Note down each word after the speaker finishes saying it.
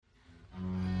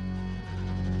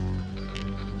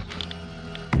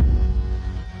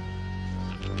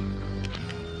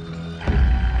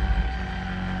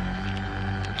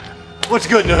What's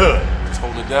good in the hood? Just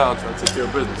hold it down, trying to take care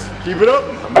of business. Keep it up.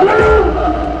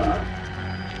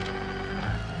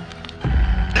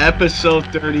 Episode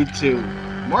 32,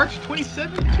 March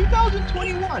 27,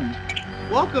 2021.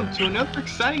 Welcome to another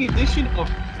exciting edition of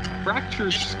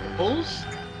Fractured Skulls.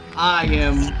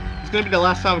 It's going to be the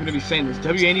last time I'm going to be saying this.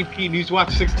 WNEP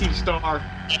Newswatch 16 star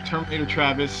Terminator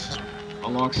Travis,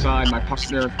 alongside my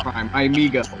partner in crime, my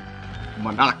amigo,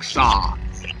 Manaxa.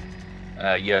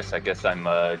 Yes, I guess I'm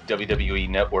WWE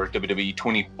Network, WWE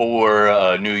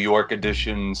 24, New York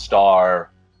edition star,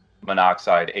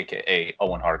 Monoxide, a.k.a.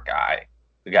 Owen Hart guy.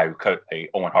 The guy who cut a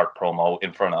Owen Hart promo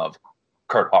in front of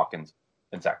Kurt Hawkins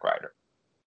and Zack Ryder.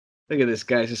 Look at this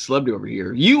guy, he's a celebrity over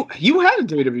here. You had a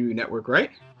WWE Network, right?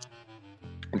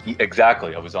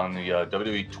 Exactly. I was on the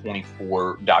WWE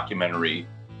 24 documentary.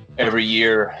 Every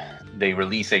year, they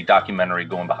release a documentary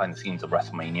going behind the scenes of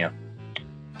WrestleMania.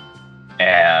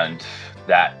 And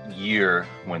that year,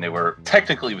 when they were,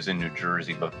 technically it was in New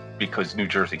Jersey, but because New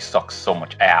Jersey sucks so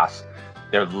much ass,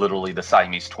 they're literally the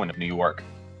Siamese twin of New York.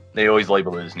 They always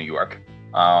label it as New York.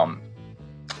 I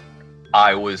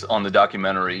was on the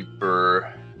documentary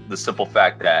for the simple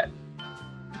fact that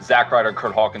Zack Ryder and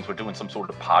Kurt Hawkins were doing some sort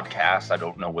of podcast. I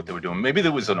don't know what they were doing. Maybe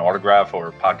there was an autograph or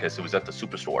a podcast. It was at the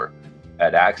Superstore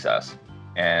at Access.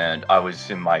 And I was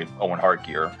in my Owen Hart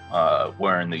gear,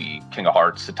 wearing the King of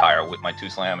Hearts attire with my two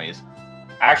Slammies.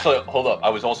 Actually, hold up. I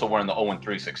was also wearing the Owen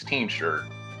 316 shirt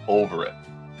over it.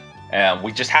 And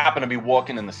we just happened to be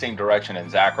walking in the same direction. And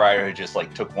Zack Ryder just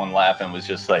like took one laugh and was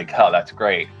just like, oh, that's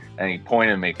great. And he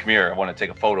pointed at me, come here, I want to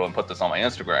take a photo and put this on my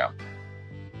Instagram.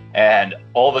 And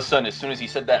all of a sudden, as soon as he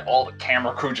said that, all the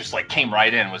camera crew just like came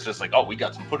right in, was just like, oh, we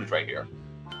got some footage right here.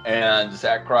 And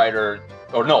Zack Ryder,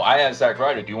 or no, I asked Zack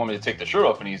Ryder, do you want me to take the shirt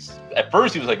off? And at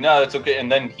first he was like, no, that's okay.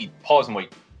 And then he paused and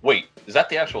wait, is that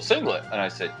the actual singlet? And I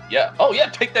said, yeah. Oh yeah,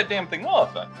 take that damn thing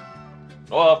off. And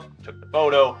off, took the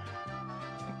photo.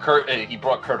 He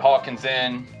brought Kurt Hawkins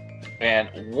in, and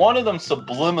one of them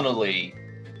subliminally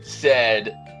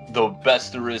said, the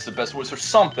best there is, the best was, or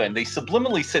something. They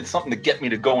subliminally said something to get me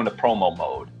to go into promo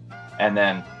mode. And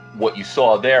then what you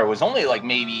saw there was only like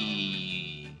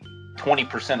maybe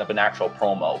 20% of an actual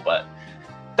promo, but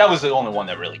that was the only one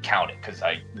that really counted because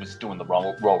I was doing the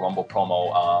Royal Rumble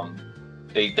promo.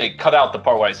 They cut out the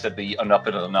part where I said the enough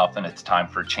is enough and it's time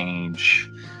for change.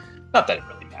 Not that it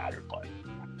really mattered, but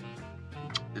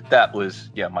that was,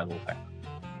 my little thing.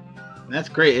 That's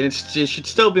great. And it should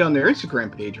still be on their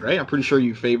Instagram page, right? I'm pretty sure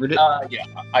you favored it. Yeah,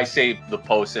 I saved the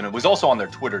post, and it was also on their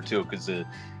Twitter, too, because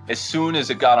as soon as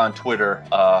it got on Twitter,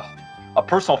 a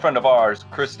personal friend of ours,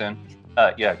 Kristen,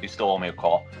 you still owe me a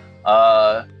call,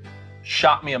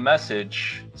 shot me a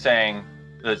message saying,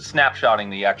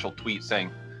 snapshotting the actual tweet saying,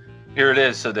 here it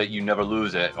is so that you never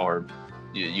lose it, or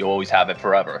you always have it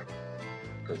forever.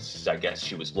 Because I guess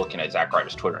she was looking at Zack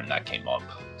Ryder's Twitter, and that came up.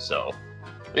 So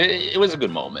it was a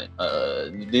good moment.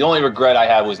 The only regret I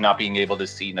had was not being able to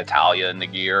see Natalya in the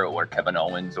gear, or Kevin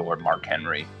Owens, or Mark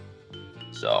Henry.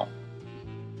 So.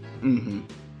 Mm-hmm.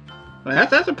 Well,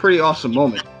 that's a pretty awesome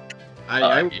moment.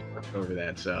 I worked over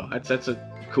that, so that's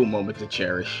a cool moment to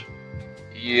cherish.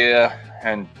 Yeah,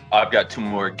 and I've got two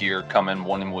more gear coming.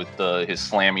 One with his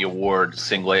Slammy Award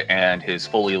singlet and his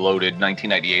fully loaded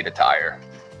 1998 attire.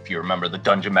 If you remember the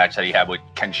dungeon match that he had with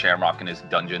Ken Shamrock in his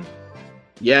dungeon.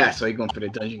 Yeah, so you're going for the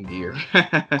dungeon gear.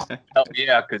 Oh,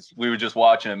 yeah, because we were just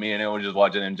watching it. Me and Owen were just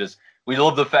watching it, and we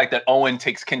love the fact that Owen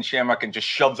takes Ken Shamrock and just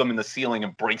shoves him in the ceiling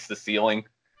and breaks the ceiling.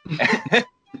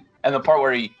 And the part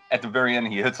where at the very end,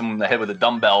 he hits him in the head with a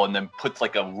dumbbell and then puts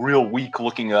like a real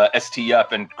weak-looking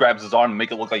STF and grabs his arm and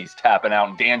make it look like he's tapping out.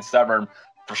 And Dan Severn,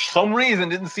 for some reason,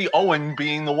 didn't see Owen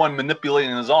being the one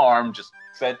manipulating his arm, just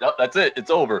said, oh, that's it,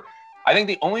 it's over. I think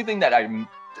the only thing that I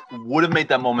would have made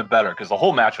that moment better, because the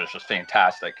whole match was just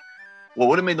fantastic. What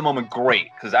would have made the moment great,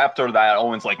 because after that,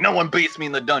 Owen's like, no one beats me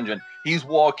in the dungeon. He's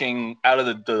walking out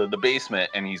of the basement,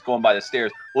 and he's going by the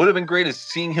stairs. What would have been great is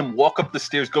seeing him walk up the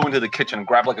stairs, go into the kitchen, and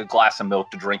grab like a glass of milk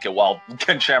to drink it while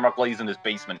Ken Shamrock lays in his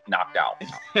basement knocked out.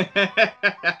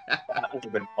 That would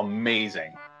have been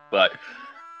amazing. But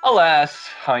alas,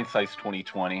 hindsight's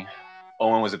 2020.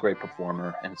 Owen was a great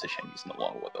performer, and it's a shame he's no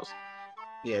longer with us.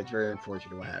 Yeah, it's very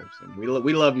unfortunate what happens.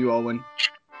 We love you, Owen.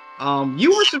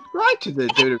 You were subscribed to the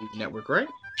WWE Network, right?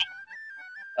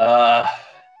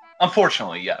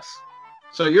 Unfortunately, yes.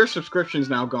 So your subscription's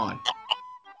now gone.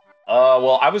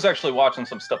 Well, I was actually watching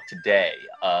some stuff today.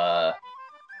 I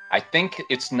think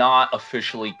it's not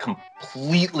officially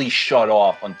completely shut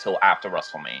off until after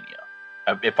WrestleMania.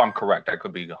 If I'm correct, I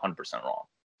could be 100% wrong.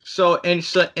 So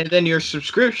then your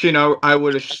subscription, I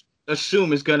would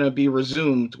assume, is going to be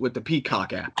resumed with the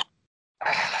Peacock app.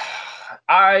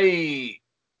 I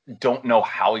don't know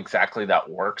how exactly that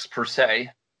works per se.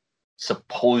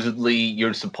 Supposedly,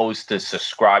 you're supposed to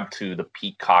subscribe to the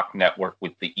Peacock network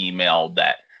with the email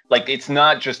that, like, it's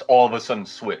not just all of a sudden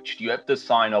switched. You have to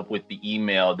sign up with the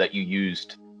email that you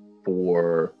used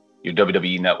for your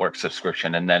WWE Network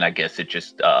subscription, and then I guess it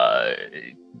just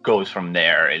goes from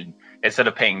there. And instead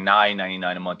of paying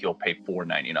 $9.99 a month, you'll pay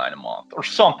 $4.99 a month or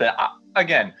something.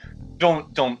 Again,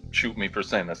 don't shoot me for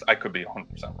saying this. I could be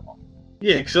 100% wrong.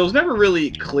 Yeah, so it was never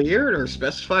really cleared or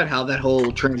specified how that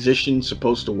whole transition's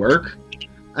supposed to work.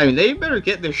 I mean, they better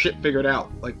get their shit figured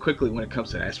out, like, quickly when it comes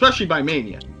to that, especially by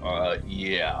Mania.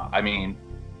 Yeah. I mean,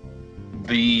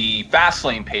 the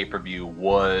Fastlane pay-per-view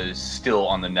was still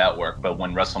on the network, but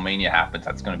when WrestleMania happens,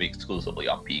 that's going to be exclusively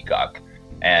on Peacock.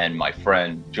 And my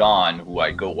friend John, who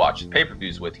I go watch the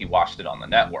pay-per-views with, he watched it on the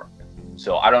network.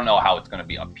 So I don't know how it's going to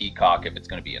be on Peacock, if it's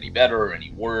going to be any better or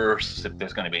any worse, if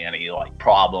there's going to be any like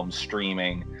problems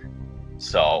streaming.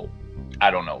 So I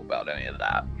don't know about any of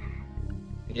that.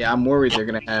 Yeah, I'm worried they're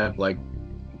going to have like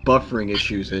buffering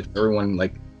issues if everyone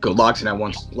like logs in at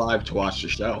once live to watch the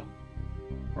show,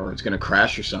 or it's going to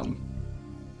crash or something.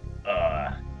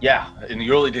 Yeah, in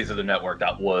the early days of the network,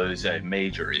 that was a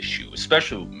major issue,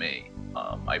 especially with me.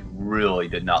 I really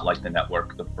did not like the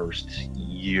network the first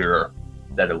year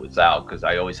that it was out because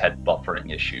I always had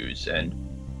buffering issues, and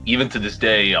even to this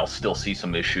day I'll still see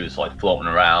some issues like floating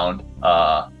around.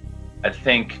 I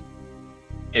think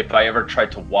if I ever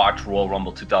tried to watch Royal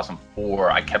Rumble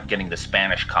 2004, I kept getting the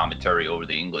Spanish commentary over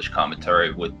the English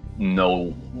commentary with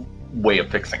no way of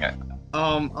fixing it.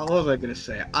 What was I gonna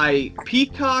say?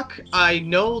 Peacock, I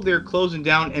know they're closing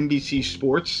down NBC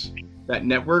Sports, that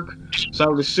network, so I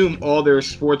would assume all their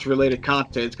sports related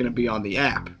content is gonna be on the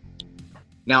app.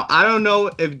 Now, I don't know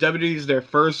if WWE is their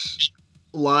first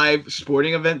live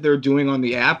sporting event they're doing on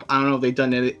the app. I don't know if they've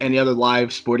done any other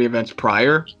live sporting events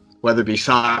prior, whether it be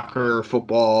soccer,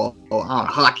 football, or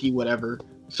hockey, whatever.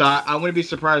 So I wouldn't be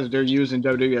surprised if they're using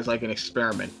WWE as like an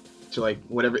experiment to like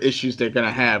whatever issues they're going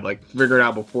to have, like figure it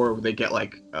out before they get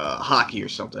like hockey or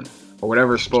something, or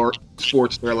whatever sports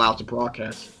they're allowed to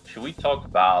broadcast. Should we talk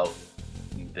about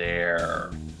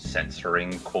their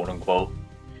censoring, quote unquote?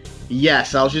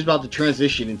 Yes, I was just about to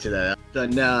transition into that. The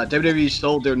WWE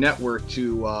sold their network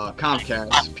to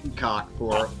Comcast Peacock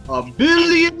for $1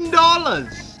 billion.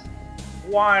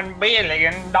 $1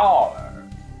 billion.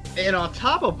 And on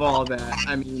top of all that,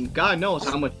 I mean, God knows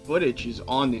how much footage is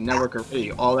on the network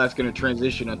already. All that's going to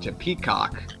transition onto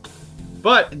Peacock.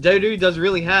 But WWE doesn't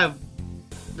really have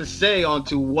the say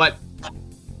onto what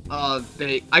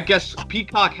I guess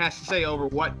Peacock has to say over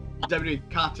what WWE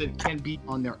content can be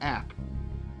on their app.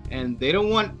 And they don't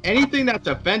want anything that's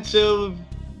offensive.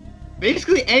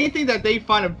 Basically, anything that they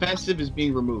find offensive is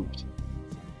being removed,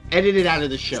 edited out of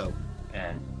the show.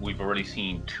 And we've already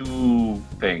seen two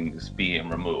things being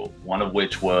removed. One of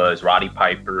which was Roddy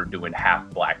Piper doing half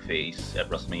blackface at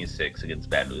WrestleMania 6 against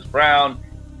Bad News Brown,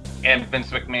 and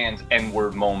Vince McMahon's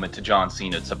N-word moment to John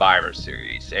Cena at Survivor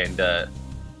Series. And I'm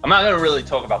not going to really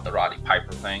talk about the Roddy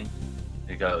Piper thing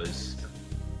because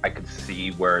I could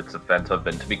see where it's offensive,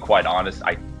 and to be quite honest,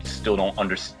 I still don't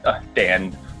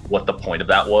understand what the point of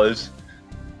that was.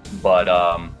 But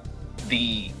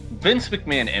the Vince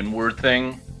McMahon N-word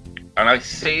thing, and I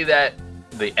say that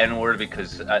the N-word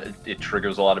because it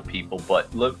triggers a lot of people,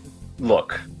 but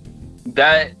look,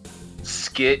 that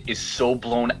skit is so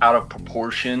blown out of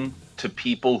proportion to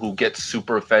people who get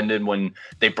super offended when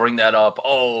they bring that up.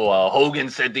 Oh, Hogan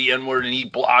said the N-word and he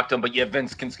blocked him, but yeah,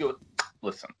 Vince can still...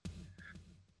 Listen.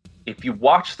 If you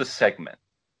watch the segment,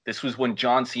 this was when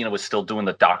John Cena was still doing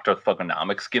the Dr.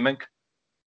 Thugonomics gimmick,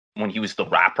 when he was the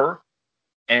rapper.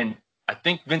 And I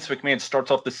think Vince McMahon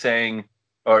starts off the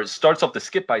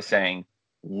skit by saying,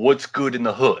 "What's good in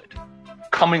the hood?"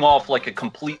 Coming off like a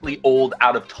completely old,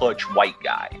 out of touch white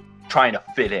guy, trying to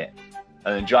fit in.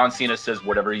 And then John Cena says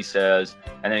whatever he says,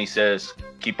 and then he says,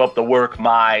 "Keep up the work,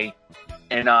 my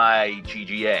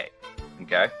Nigga."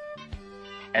 Okay?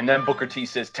 And then Booker T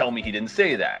says, "Tell me he didn't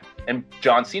say that." And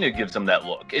John Cena gives him that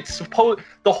look.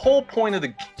 The whole point of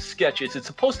the sketch is it's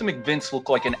supposed to make Vince look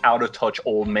like an out-of-touch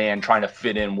old man trying to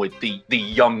fit in with the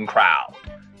young crowd.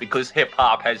 Because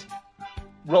hip-hop has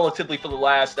relatively, for the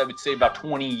last, I would say, about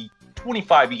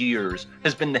 25 years,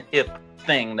 has been the hip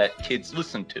thing that kids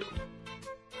listen to.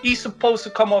 He's supposed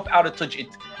to come off out-of-touch.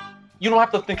 You don't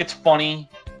have to think it's funny,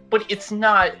 but it's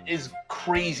not as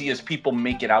crazy as people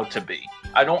make it out to be.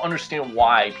 I don't understand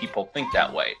why people think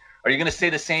that way. Are you going to say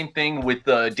the same thing with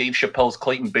Dave Chappelle's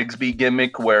Clayton Bigsby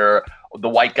gimmick where the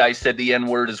white guy said the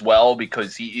N-word as well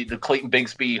because Clayton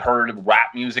Bigsby heard rap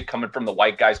music coming from the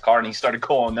white guy's car and he started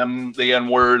calling them the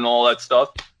N-word and all that stuff?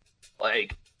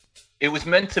 Like, it was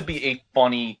meant to be a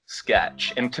funny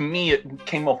sketch, and to me, it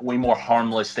came off way more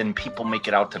harmless than people make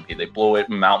it out to be. They blow it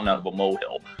mountain out of a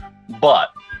molehill.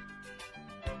 But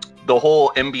the whole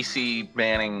NBC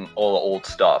banning all the old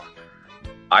stuff,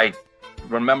 I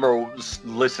remember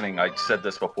listening. I said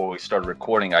this before we started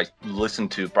recording. I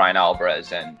listened to Brian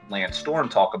Alvarez and Lance Storm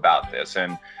talk about this,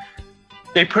 and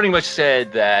they pretty much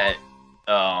said that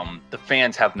the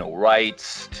fans have no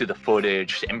rights to the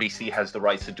footage. NBC has the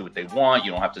rights to do what they want.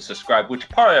 You don't have to subscribe, which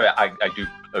part of it I do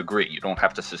agree. You don't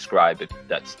have to subscribe if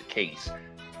that's the case.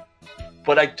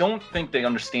 But I don't think they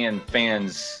understand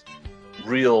fans'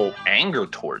 real anger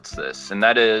towards this. And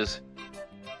that is,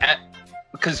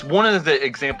 because one of the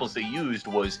examples they used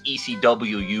was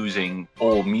ECW using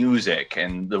old music.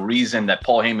 And the reason that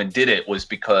Paul Heyman did it was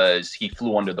because he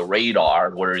flew under the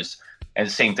radar, and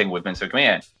the same thing with Vince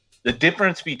McMahon. The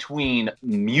difference between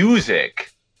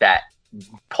music that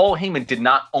Paul Heyman did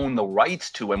not own the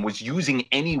rights to and was using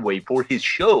anyway for his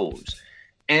shows,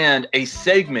 and a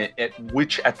segment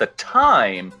which at the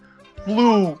time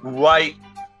flew right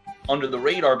under the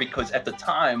radar, because at the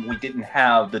time we didn't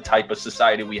have the type of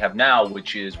society we have now,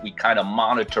 which is we kind of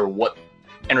monitor what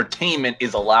entertainment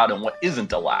is allowed and what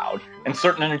isn't allowed. And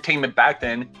certain entertainment back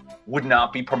then would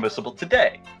not be permissible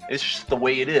today. It's just the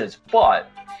way it is. But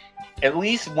at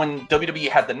least when WWE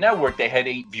had the network, they had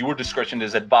a viewer discretion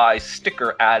is advised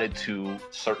sticker added to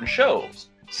certain shows.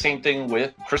 Same thing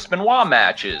with Chris Benoit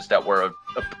matches that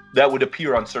would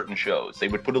appear on certain shows. They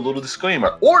would put a little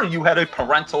disclaimer, or you had a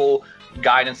parental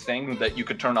guidance thing that you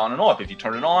could turn on and off. If you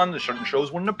turn it on, the certain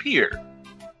shows wouldn't appear.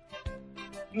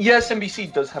 Yes,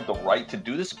 NBC does have the right to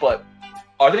do this, but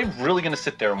are they really going to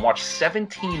sit there and watch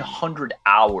 1,700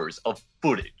 hours of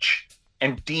footage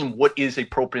and deem what is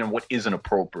appropriate and what isn't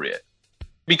appropriate?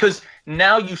 Because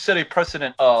now you set a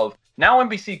precedent of, now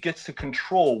NBC gets to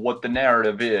control what the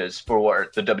narrative is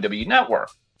for the WWE Network.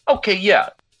 Okay, yeah,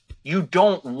 you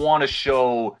don't want to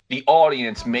show the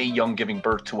audience Mae Young giving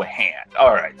birth to a hand.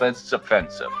 All right, that's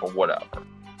offensive or whatever.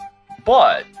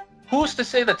 But who's to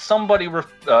say that somebody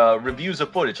reviews the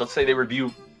footage? Let's say they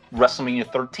review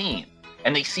WrestleMania 13,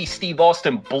 and they see Steve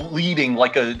Austin bleeding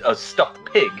like a stuffed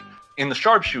pig in the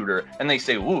sharpshooter, and they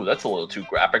say, ooh, that's a little too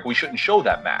graphic. We shouldn't show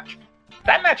that match.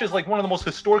 That match is like one of the most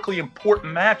historically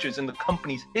important matches in the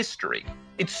company's history.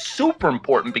 It's super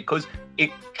important because it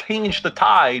changed the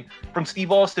tide from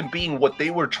Steve Austin being what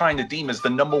they were trying to deem as the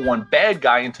 #1 bad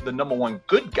guy into the #1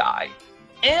 good guy.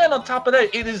 And on top of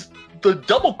that, it is the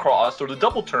double cross or the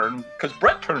double turn, because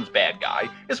Brett turns bad guy.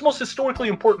 It's the most historically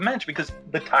important match because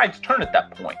the tides turn at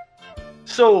that point.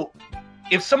 So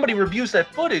if somebody reviews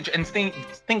that footage and thinks,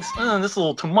 this is a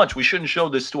little too much, we shouldn't show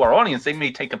this to our audience, they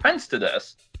may take offense to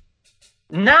this.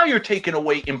 Now you're taking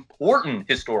away important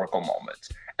historical moments.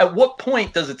 At what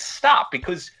point does it stop?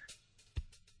 Because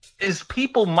as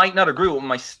people might not agree with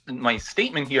my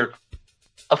statement here,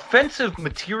 offensive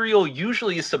material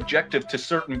usually is subjective to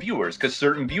certain viewers, because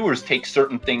certain viewers take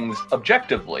certain things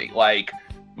objectively. Like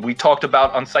we talked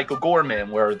about on Psycho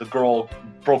Gorman, where the girl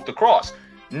broke the cross.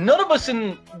 None of us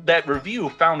in that review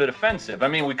found it offensive. I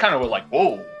mean, we kind of were like,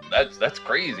 whoa, that's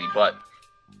crazy, but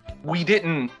we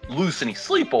didn't lose any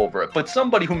sleep over it. But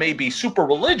somebody who may be super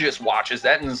religious watches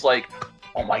that and is like,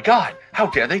 oh my God, how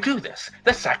dare they do this?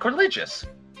 That's sacrilegious.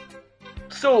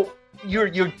 So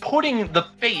you're putting the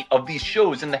fate of these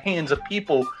shows in the hands of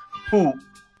people who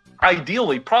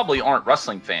ideally probably aren't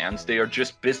wrestling fans. They are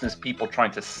just business people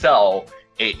trying to sell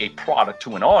a product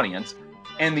to an audience.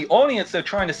 And the audience they're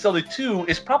trying to sell it to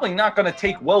is probably not going to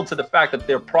take well to the fact that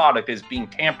their product is being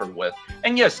tampered with.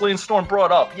 And yes, Lance Storm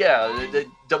brought up, the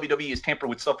WWE is tampered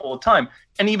with stuff all the time.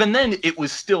 And even then, it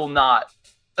was still not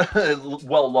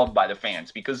well loved by the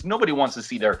fans, because nobody wants to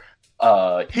see their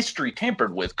history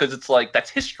tampered with, because it's like,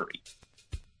 that's history.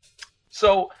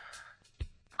 So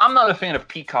I'm not a fan of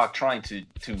Peacock trying to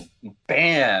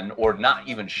ban or not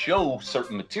even show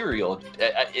certain material.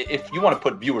 If you want to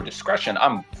put viewer discretion,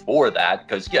 I'm for that,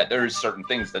 because yeah, there's certain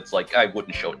things that's like, I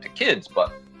wouldn't show it to kids,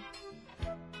 but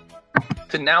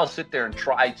to now sit there and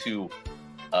try to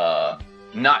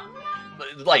not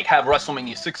like have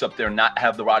WrestleMania 6 up there and not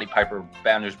have the Roddy Piper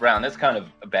Banners Brown, that's kind of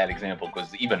a bad example,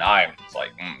 because even I was like,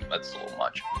 that's a little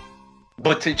much.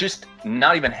 But to just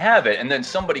not even have it, and then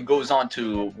somebody goes on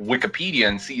to Wikipedia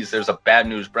and sees there's a Bad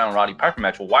News Brown Roddy Piper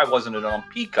match. Well, why wasn't it on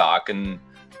Peacock? And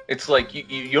it's like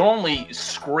you're only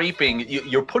scraping,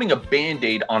 you're putting a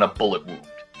Band-Aid on a bullet wound,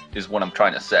 is what I'm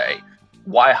trying to say.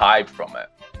 Why hide from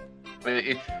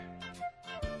it?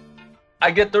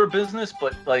 I get their business,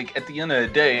 but like at the end of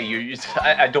the day,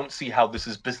 I don't see how this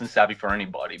is business savvy for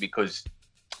anybody, because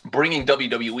bringing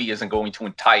WWE isn't going to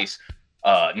entice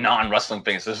non-wrestling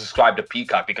fans to subscribe to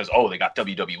Peacock because, they got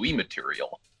WWE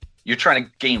material. You're trying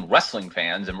to gain wrestling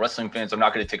fans, and wrestling fans are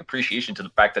not going to take appreciation to the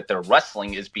fact that their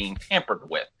wrestling is being tampered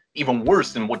with, even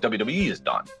worse than what WWE has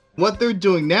done. What they're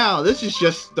doing now, this is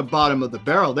just the bottom of the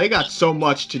barrel. They got so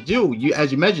much to do.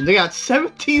 As you mentioned, they got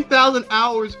 17,000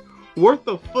 hours worth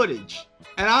of footage.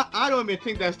 And I don't even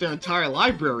think that's their entire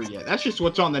library yet. That's just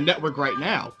what's on the network right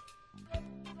now.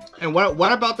 And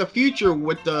what about the future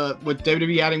with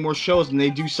WWE adding more shows and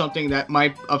they do something that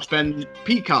might offend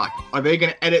Peacock? Are they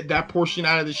going to edit that portion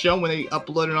out of the show when they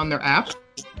upload it on their app?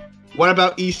 What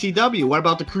about ECW? What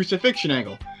about the crucifixion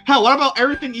angle? Hell, what about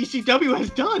everything ECW has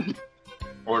done?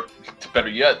 Or better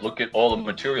yet, look at all the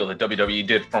material that WWE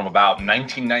did from about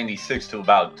 1996 to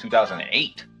about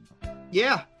 2008.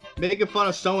 Yeah, making fun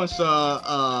of someone's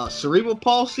cerebral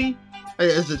palsy.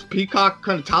 Is this Peacock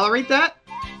going to tolerate that?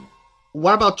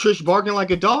 What about Trish barking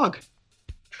like a dog?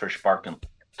 Trish barking like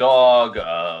a dog,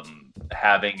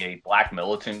 having a black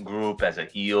militant group as a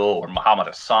heel, or Muhammad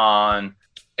Hassan.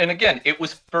 And again, it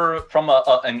was from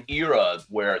an era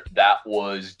where that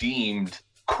was deemed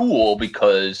cool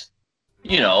because,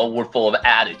 we're full of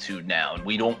attitude now, and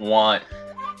we don't want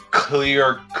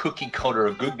clear cookie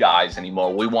cutter good guys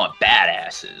anymore. We want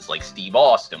badasses like Steve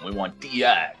Austin. We want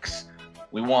DX.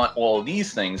 We want all of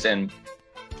these things. And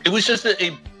it was just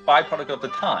a byproduct of the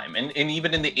time. And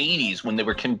even in the 80s, when they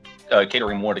were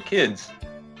catering more to kids,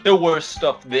 there was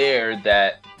stuff there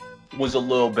that was a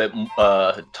little bit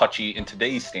touchy in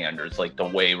today's standards, like the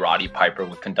way Roddy Piper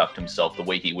would conduct himself, the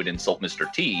way he would insult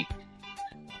Mr. T.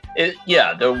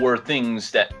 There were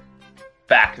things that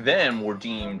back then were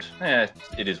deemed,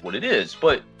 it is what it is.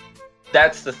 But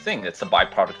that's the thing. That's the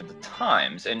byproduct of the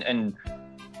times. And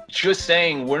just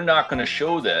saying we're not going to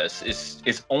show this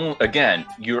is only, again,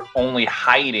 you're only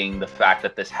hiding the fact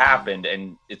that this happened,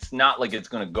 and it's not like it's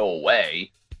going to go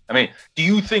away. I mean, do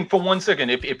you think for 1 second,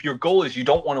 if your goal is you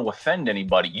don't want to offend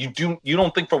anybody, you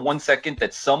don't think for 1 second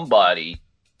that somebody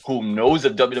who knows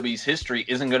of WWE's history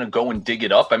isn't going to go and dig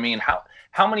it up? I mean,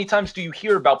 how many times do you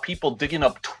hear about people digging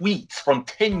up tweets from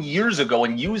 10 years ago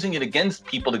and using it against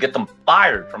people to get them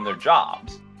fired from their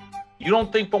jobs? You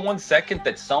don't think for 1 second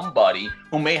that somebody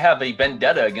who may have a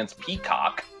vendetta against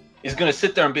Peacock is going to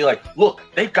sit there and be like, look,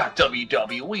 they've got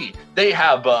WWE. They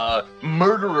have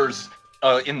murderers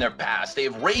in their past. They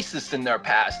have racists in their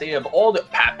past. They have all the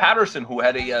Pat Patterson, who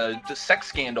had a sex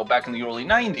scandal back in the early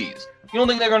 90s. You don't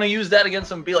think they're going to use that against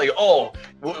them and be like,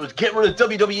 get rid of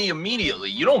WWE immediately?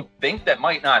 You don't think that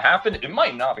might not happen? It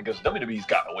might not, because WWE's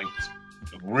gotten away with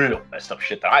some real messed up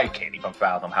shit that I can't even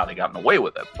fathom how they gotten away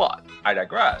with it. But I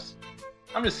digress.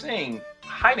 I'm just saying,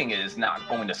 hiding it is not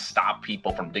going to stop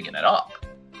people from digging it up.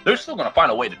 They're still going to find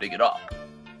a way to dig it up.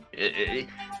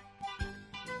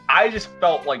 I just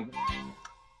felt like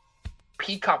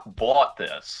Peacock bought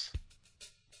this.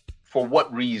 For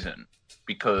what reason?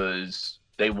 Because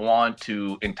they want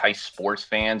to entice sports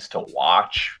fans to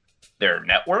watch their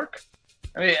network?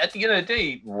 I mean, at the end of the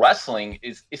day, wrestling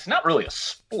it's not really a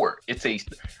sport.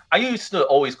 I used to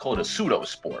always call it a pseudo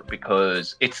sport,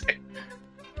 because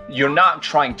you're not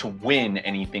trying to win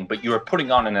anything, but you're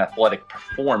putting on an athletic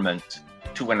performance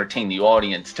to entertain the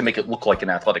audience, to make it look like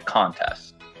an athletic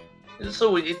contest.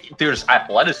 So there's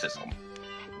athleticism.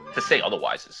 To say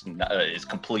otherwise is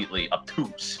completely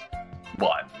obtuse.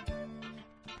 But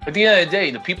at the end of the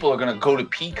day, the people who are going to go to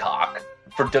Peacock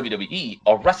for WWE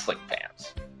are wrestling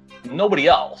fans. Nobody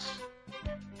else.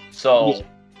 So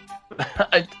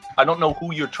I don't know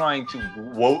who you're trying to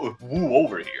woo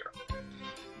over here.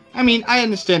 I mean, I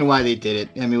understand why they did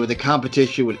it. I mean, with the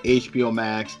competition with HBO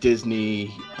Max, Disney,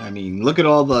 I mean, look at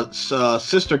all the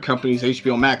sister companies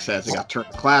HBO Max has. They got Turner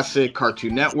Classic,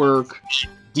 Cartoon Network,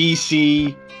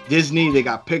 DC, Disney, they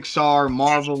got Pixar,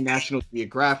 Marvel, National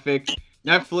Geographic,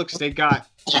 Netflix, they got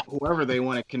whoever they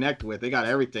want to connect with. They got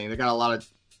everything. They got a lot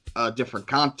of different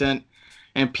content.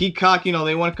 And Peacock,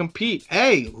 they want to compete.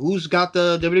 Hey, who's got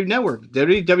the WWE Network?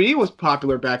 WWE was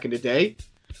popular back in the day.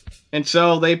 And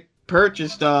so they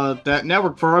purchased that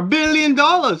network for $1 billion.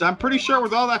 I'm pretty sure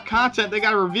with all that content they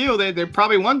got to review, they're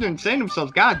probably wondering, saying to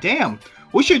themselves, God damn,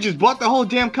 we should have just bought the whole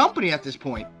damn company at this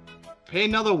point. Pay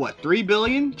another, $3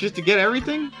 billion just to get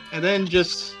everything? And then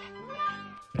just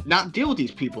not deal with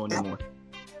these people anymore.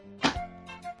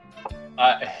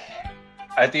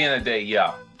 At the end of the day,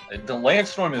 yeah. The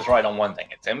Landstorm is right on one thing.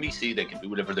 It's NBC. They can do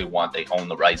whatever they want. They own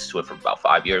the rights to it for about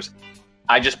 5 years.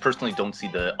 I just personally don't see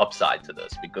the upside to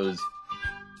this because,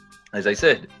 as I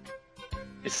said,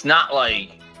 it's not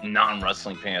like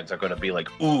non-wrestling fans are going to be like,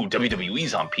 ooh,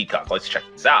 WWE's on Peacock. Let's check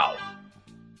this out.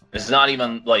 It's not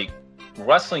even like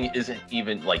wrestling isn't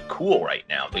even like cool right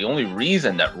now. The only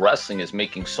reason that wrestling is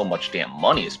making so much damn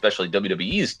money, especially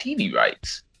WWE, is TV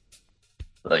rights.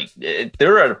 Like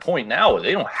they're at a point now where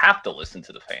they don't have to listen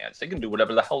to the fans. They can do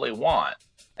whatever the hell they want,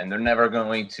 and they're never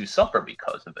going to suffer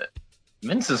because of it.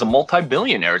 Vince is a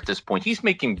multi-billionaire at this point. He's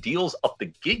making deals up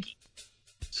the giggy.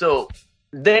 So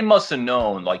they must have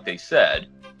known, like they said,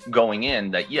 going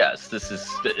in, that yes, this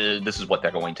is what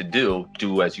they're going to do.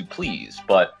 Do as you please.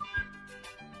 But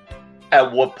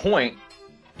at what point,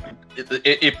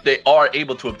 if they are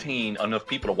able to obtain enough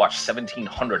people to watch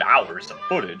 1,700 hours of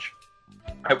footage,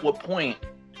 at what point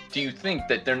do you think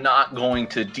that they're not going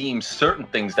to deem certain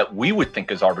things that we would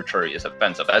think is arbitrary as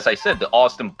offensive? As I said, the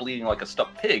Austin bleeding like a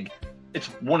stuck pig, it's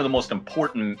one of the most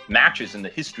important matches in the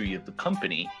history of the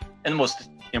company, and the most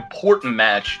important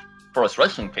match for us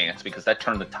wrestling fans, because that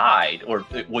turned the tide, or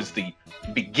it was the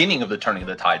beginning of the turning of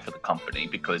the tide for the company,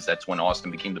 because that's when Austin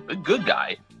became the good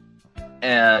guy.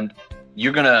 And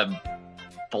you're going to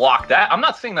block that? I'm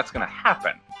not saying that's going to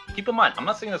happen. Keep in mind, I'm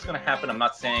not saying that's going to happen. I'm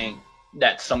not saying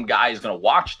that some guy is going to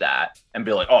watch that and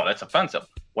be like, oh, that's offensive.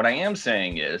 What I am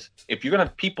saying is, if you're going to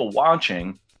have people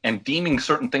watching and deeming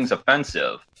certain things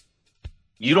offensive,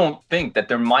 you don't think that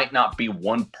there might not be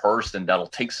one person that'll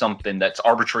take something that's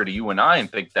arbitrary to you and I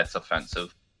and think that's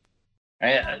offensive.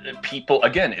 And people,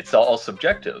 again, it's all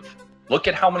subjective. Look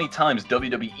at how many times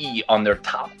WWE on their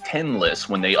top 10 lists,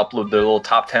 when they upload their little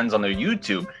top 10s on their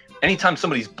YouTube, anytime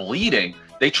somebody's bleeding,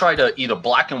 they try to either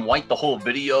black and white the whole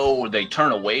video, or they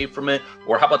turn away from it.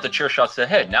 Or how about the chair shots to the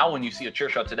head? Now when you see a chair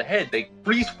shot to the head, they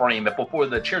freeze frame it before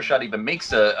the chair shot even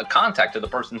makes a contact to the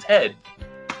person's head,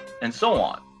 and so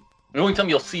on. The only time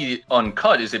you'll see it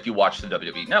uncut is if you watch the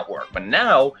WWE Network. But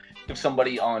now, if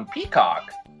somebody on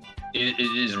Peacock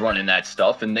is running that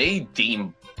stuff and they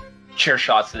deem chair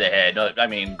shots to the head, I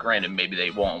mean, granted, maybe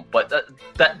they won't, but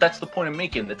that's the point I'm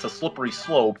making. It's a slippery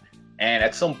slope. And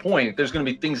at some point, there's going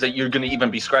to be things that you're going to even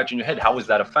be scratching your head. How is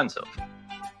that offensive?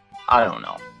 I don't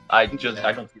know. I don't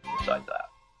see besides that.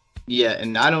 Yeah,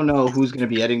 and I don't know who's going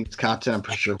to be editing this content. I'm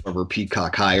pretty sure whoever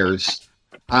Peacock hires.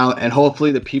 And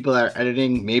hopefully the people that are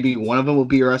editing, maybe one of them will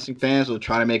be wrestling fans, will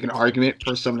try to make an argument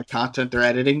for some of the content they're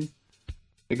editing.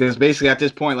 Because basically at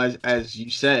this point, as you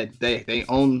said, they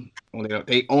own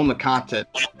the content,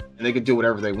 and they can do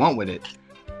whatever they want with it.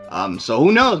 So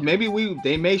who knows? Maybe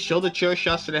they may show the chair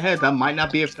shots to the head. That might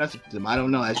not be offensive to them. I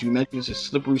don't know. As you mentioned, it's a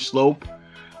slippery slope.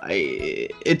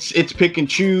 It's pick and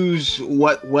choose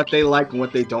what they like and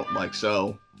what they don't like.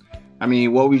 So, I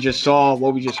mean, what we just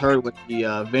heard with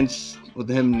the Vince, with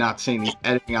him not saying the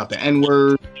editing out the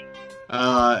N-word.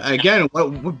 Again,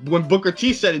 when Booker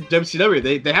T said in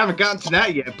WCW, they haven't gotten to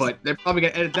that yet, but they're probably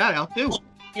gonna edit that out too.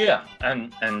 Yeah,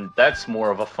 and that's more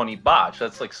of a funny botch.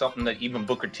 That's like something that even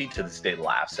Booker T to this day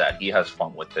laughs at. He has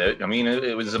fun with it. I mean,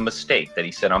 it was a mistake that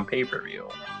he said on pay-per-view.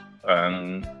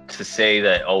 To say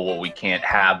that, oh, well, we can't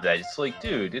have that. It's like,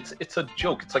 dude, it's a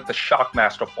joke. It's like the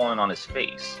Shockmaster falling on his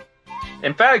face.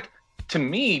 In fact, to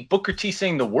me, Booker T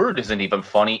saying the word isn't even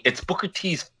funny. It's Booker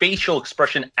T's facial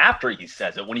expression after he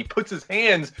says it, when he puts his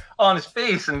hands on his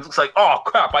face and it's like, oh,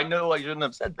 crap, I know I shouldn't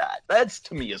have said that. That's,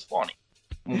 to me, is funny.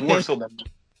 More so than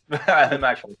him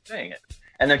actually saying it.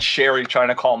 And then Sherry trying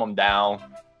to calm him down.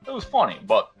 It was funny,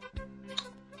 but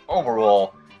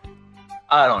overall,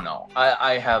 I don't know.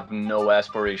 I have no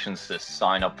aspirations to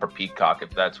sign up for Peacock if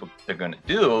that's what they're going to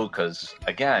do, because,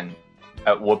 again,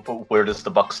 where does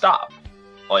the buck stop?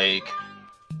 Like,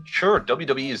 sure,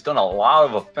 WWE has done a lot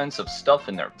of offensive stuff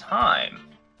in their time,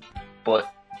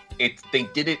 but they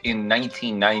did it in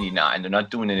 1999. They're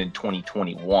not doing it in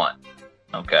 2021.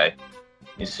 Okay?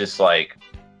 It's just like,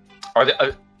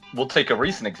 we'll take a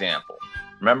recent example.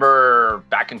 Remember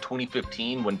back in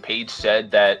 2015 when Paige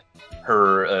said that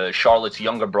her Charlotte's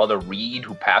younger brother Reed,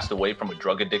 who passed away from a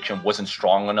drug addiction, wasn't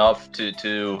strong enough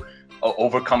to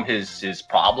overcome his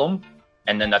problem?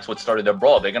 And then that's what started their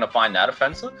brawl. They're going to find that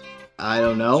offensive? I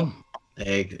don't know.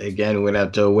 Again, we're going to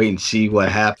have to wait and see what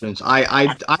happens.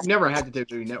 I've never had the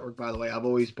WWE Network, by the way. I've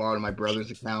always borrowed my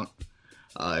brother's account.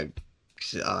 I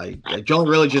don't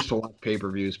really just to watch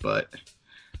pay-per-views, but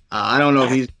I don't know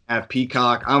if he's at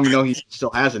Peacock. I don't know if he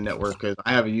still has a network, because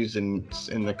I haven't used it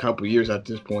in a couple of years at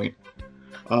this point.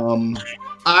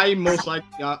 I most likely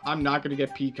I'm not going to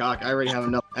get Peacock. I already have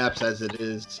enough apps as it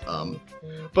is.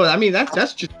 But I mean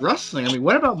that's just wrestling. I mean,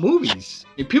 what about movies?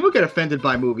 I mean, people get offended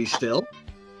by movies still,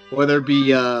 whether it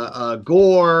be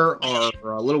gore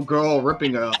or a little girl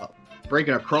breaking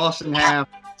a cross in half.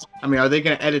 I mean, are they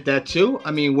going to edit that too?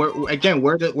 I mean,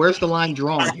 where's the line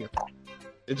drawn here?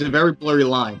 It's a very blurry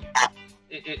line.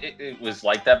 it was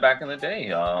like that back in the day.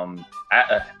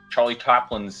 Charlie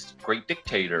Chaplin's Great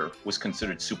Dictator was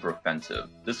considered super offensive.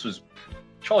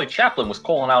 Charlie Chaplin was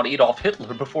calling out Adolf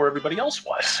Hitler before everybody else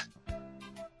was.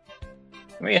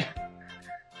 I mean,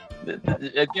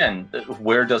 again,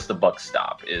 where does the buck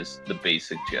stop is the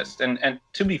basic gist. And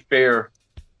to be fair,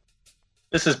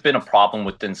 this has been a problem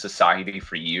within society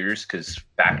for years, because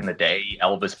back in the day,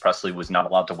 Elvis Presley was not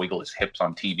allowed to wiggle his hips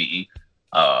on TV.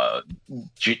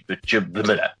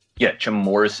 Jim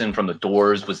Morrison from The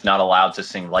Doors was not allowed to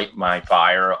sing Light My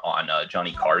Fire on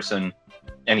Johnny Carson,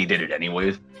 and he did it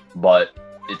anyways. But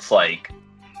it's like,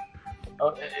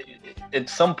 at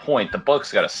some point, the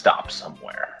buck's got to stop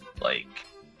somewhere. Like,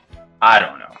 I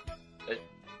don't know.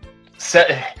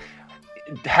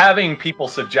 Having people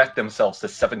subject themselves to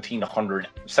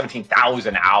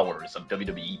 17,000 hours of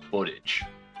WWE footage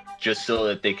just so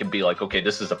that they can be like, okay,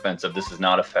 this is offensive, this is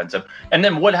not offensive. And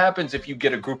then what happens if you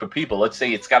get a group of people, let's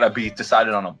say it's got to be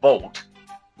decided on a vote.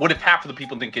 What if half of the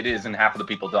people think it is and half of the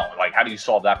people don't? Like, how do you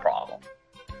solve that problem?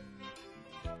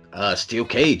 Steel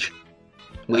cage.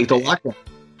 Lethal lockdown.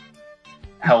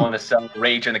 Hell in a Cell,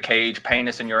 Rage in a Cage,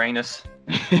 Penis in Uranus.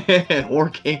 War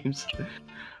games.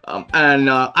 And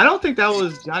I don't think that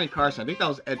was Johnny Carson. I think that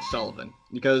was Ed Sullivan,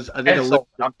 because I think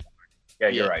yeah,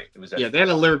 you're right. It was Ed. Yeah, they had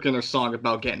a lyric in their song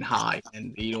about getting high,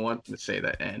 and you don't want to say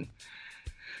that. And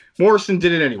Morrison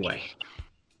did it anyway.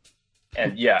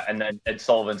 And yeah, and then Ed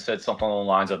Sullivan said something along the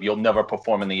lines of, "You'll never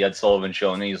perform in the Ed Sullivan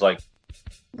Show," and he's like,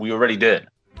 "We already did."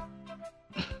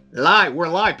 We're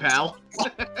live, pal.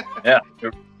 Yeah,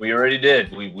 we already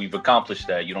did. We've accomplished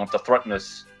that. You don't have to threaten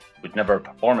us with never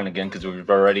performing again, because we've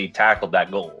already tackled that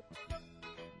goal.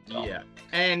 So. Yeah,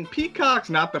 and Peacock's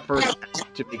not the first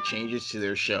to make changes to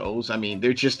their shows. I mean,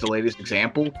 they're just the latest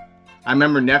example. I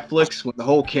remember Netflix, when the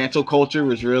whole cancel culture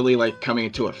was really like coming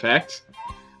into effect.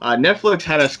 Netflix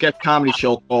had a sketch comedy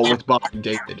show called With Bob and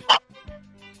David.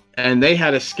 And they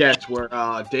had a sketch where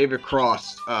David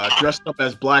Cross dressed up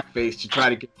as blackface to try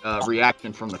to get a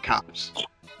reaction from the cops.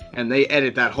 And they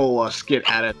edit that whole skit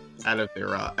out of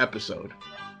their episode.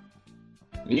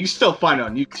 You can still find it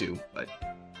on YouTube, but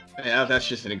yeah, that's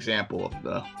just an example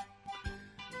of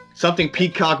something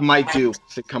Peacock might do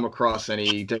to come across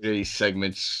any WWE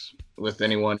segments with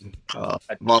anyone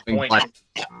involving black.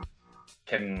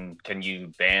 Can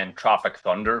you ban Tropic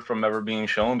Thunder from ever being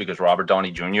shown because Robert Downey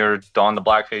Jr. donned the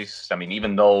blackface? I mean,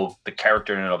 even though the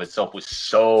character in and of itself was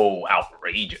so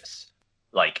outrageous,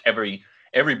 like every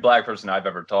black person I've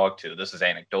ever talked to, this is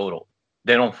anecdotal,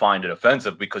 they don't find it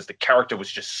offensive because the character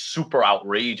was just super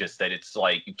outrageous that it's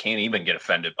like you can't even get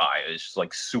offended by it. It's just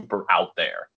like super out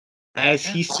there. As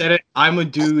he said it, I'm a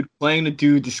dude playing a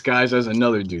dude disguised as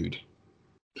another dude.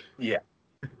 Yeah.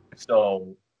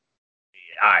 So,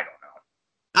 I don't know.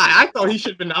 I thought he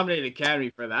should have been nominated Academy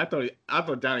for that. I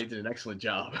thought Downey did an excellent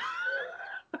job.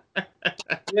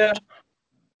 Yeah.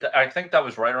 I think that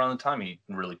was right around the time he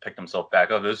really picked himself back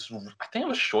up. I think it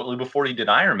was shortly before he did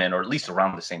Iron Man, or at least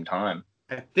around the same time.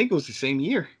 I think it was the same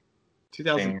year.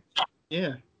 2000.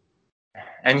 Yeah.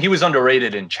 And he was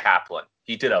underrated in Chaplin.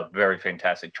 He did a very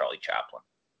fantastic Charlie Chaplin.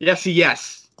 Yes.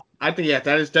 I think,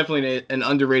 that is definitely an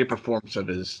underrated performance of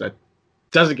his that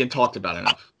doesn't get talked about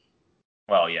enough.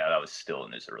 Well, yeah, that was still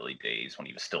in his early days when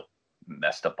he was still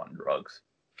messed up on drugs.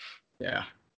 Yeah.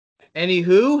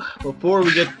 Anywho, before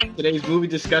we get to today's movie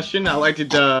discussion, I'd like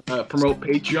to promote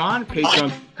Patreon,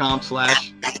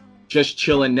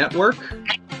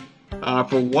 patreon.com/JustChillinNetwork.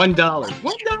 For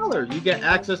 $1, you get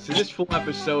access to this full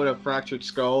episode of Fractured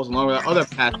Skulls, along with other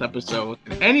past episodes,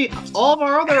 and all of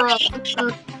our other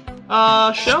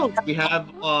shows. We have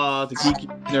the Geeky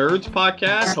Nerds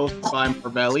podcast, hosted by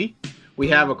Marvelli. We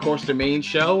have, of course, the main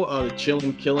show, the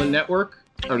Chillin' Killin' Network,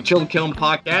 or the Chillin' Killin'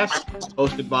 podcast,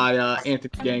 hosted by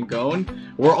Anthony Gangone.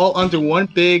 We're all under one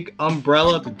big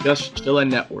umbrella, the Just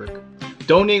Chillin' Network.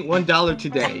 Donate $1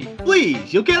 today.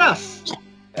 Please, you'll get us.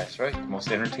 That's right. The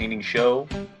most entertaining show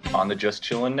on the Just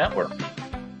Chillin' Network.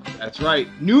 That's right.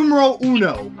 Numero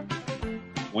uno.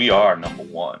 We are number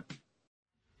one.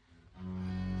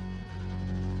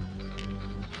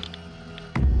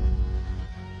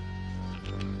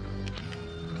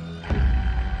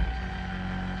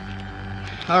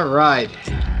 All right.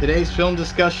 Today's film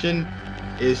discussion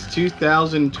is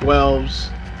 2012's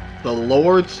The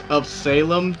Lords of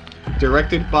Salem,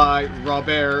 directed by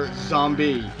Robert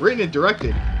Zombie. Written and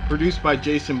directed. Produced by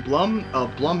Jason Blum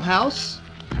of Blumhouse.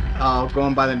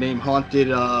 Going by the name Haunted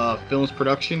Films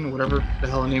Production, whatever the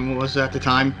hell the name was at the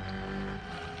time.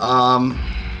 Going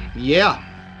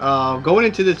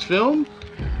into this film,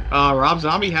 Rob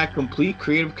Zombie had complete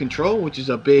creative control, which is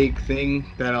a big thing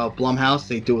that Blumhouse,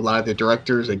 they do a lot of their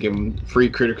directors. They give them free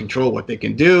creative control, what they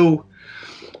can do.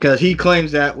 Because he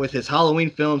claims that with his Halloween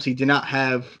films, he did not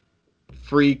have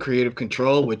free creative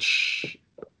control, which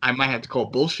I might have to call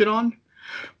bullshit on.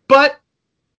 But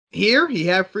here, he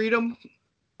had freedom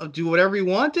of do whatever he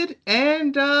wanted,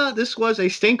 and this was a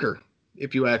stinker,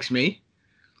 if you ask me.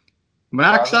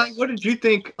 Monoxide, what did you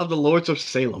think of the Lords of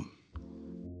Salem?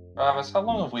 Travis, how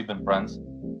long have we been friends?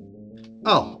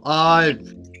 Oh, I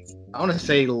want to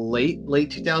say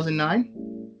late 2009.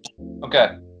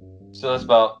 Okay, so that's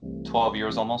about 12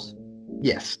 years almost.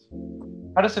 Yes.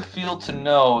 How does it feel to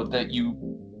know that you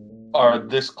are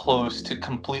this close to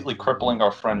completely crippling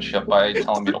our friendship by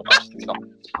telling me to watch this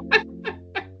film?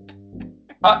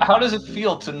 How does it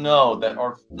feel to know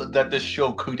that this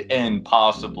show could end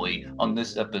possibly on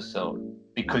this episode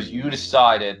because you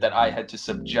decided that I had to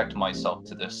subject myself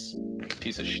to this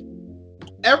piece of shit?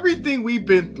 Everything we've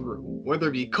been through, whether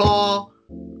it be call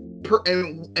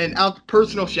and out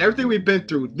personal shit, everything we've been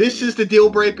through, this is the deal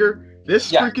breaker.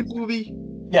 This freaking movie.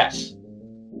 Yes.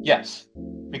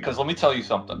 Because let me tell you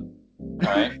something.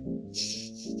 All right.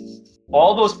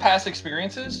 All those past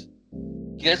experiences,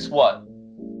 guess what?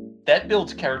 That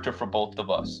builds character for both of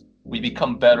us. We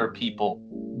become better people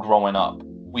growing up.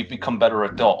 We've become better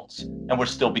adults, and we're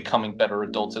still becoming better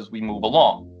adults as we move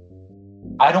along.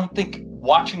 I don't think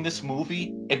watching this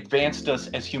movie advanced us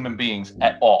as human beings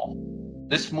at all.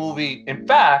 This movie, in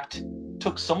fact,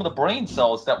 took some of the brain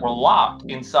cells that were locked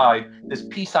inside this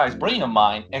pea-sized brain of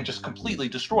mine and just completely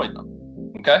destroyed them.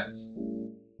 Okay?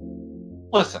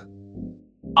 Listen,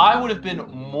 I would have been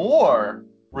more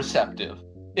receptive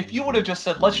if you would have just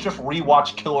said, let's just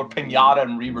rewatch Killer Pinata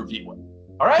and re-review it.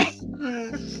 All right?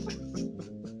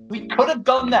 We could have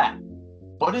done that.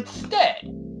 But instead,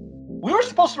 we were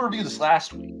supposed to review this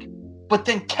last week. But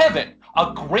then Kevin,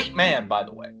 a great man, by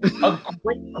the way, a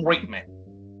great man,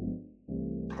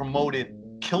 promoted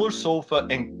Killer Sofa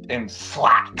and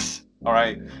Slacks. All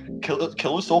right?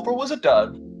 Killer Sofa was a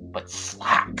dud, but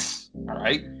Slacks, all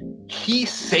right? He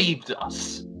saved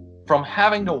us from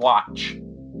having to watch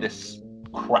this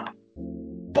crap.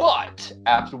 But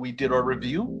after we did our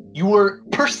review, you were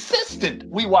persistent.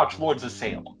 We watched Lords of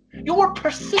Salem. You were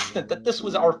persistent that this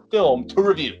was our film to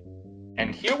review.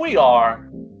 And here we are.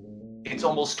 It's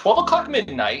almost 12 o'clock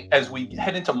midnight as we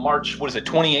head into March,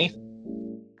 28th?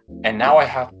 And now I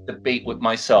have to debate with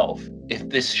myself if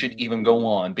this should even go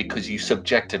on because you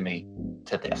subjected me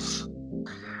to this.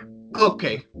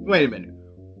 Okay, wait a minute.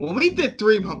 When we did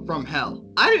 3 from Hell,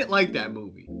 I didn't like that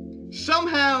movie.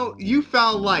 Somehow you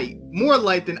found more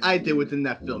light than I did within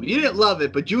that film. You didn't love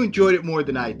it, but you enjoyed it more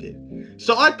than I did.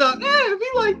 So I thought, if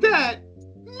he liked that,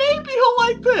 maybe he'll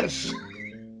like this.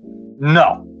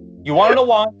 No. You want to know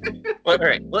why? All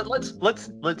right,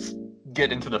 let's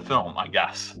get into the film, I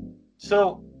guess.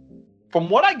 So, from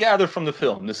what I gathered from the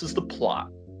film, this is the plot.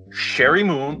 Sherry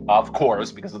Moon, of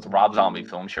course, because it's a Rob Zombie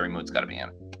film, Sherry Moon's got to be in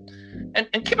it.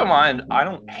 And keep in mind, I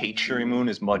don't hate Sherry Moon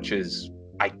as much as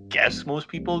I guess most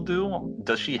people do.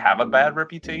 Does she have a bad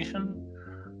reputation?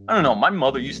 I don't know. My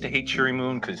mother used to hate Sherry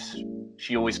Moon because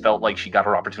she always felt like she got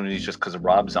her opportunities just because of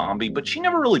Rob Zombie, but she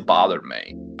never really bothered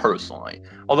me, personally.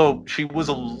 Although she was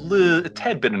a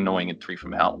tad bit annoying in 3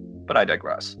 from Hell, but I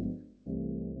digress.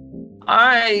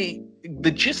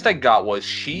 The gist I got was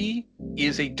she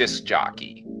is a disc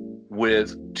jockey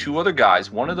with 2 other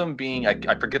guys, one of them being,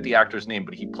 I forget the actor's name,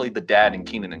 but he played the dad in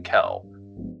Kenan and Kel.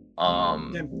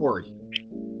 Ken Forey.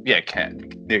 Yeah,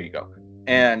 Ken. There you go.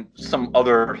 And some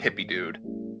other hippie dude.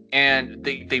 And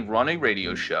they run a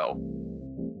radio show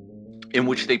in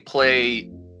which they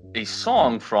play a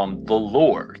song from the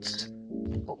Lord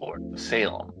of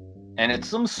Salem. And it's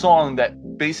some song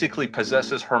that basically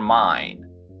possesses her mind,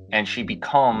 and she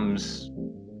becomes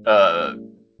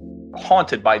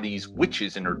haunted by these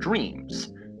witches in her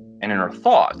dreams and in her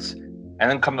thoughts. And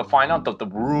then come to find out that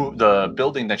the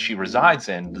building that she resides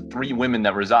in, the 3 women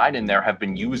that reside in there have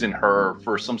been using her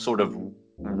for some sort of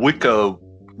Wicca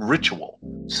ritual.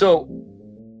 So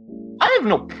I have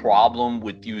no problem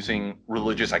with using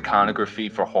religious iconography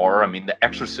for horror. I mean, The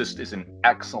Exorcist is an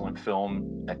excellent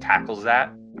film that tackles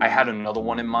that. I had another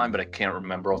one in mind, but I can't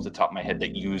remember off the top of my head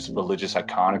that used religious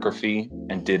iconography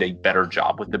and did a better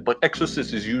job with it. But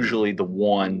Exorcist is usually the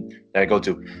one that I go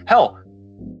to. Hell,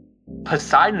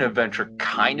 Poseidon Adventure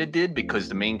kind of did, because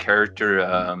the main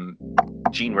character,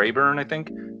 Gene Rayburn, I think,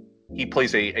 he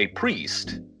plays a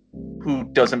priest who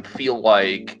doesn't feel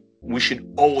like we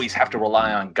should always have to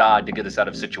rely on God to get us out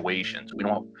of situations. We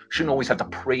shouldn't always have to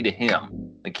pray to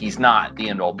him. Like, he's not the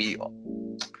end all be all.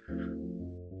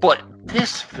 But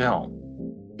this film,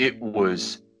 it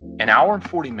was an hour and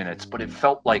 40 minutes, but it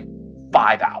felt like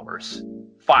 5 hours.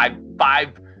 Five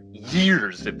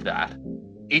years, if that.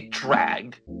 It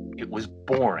dragged. It was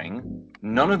boring.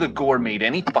 None of the gore made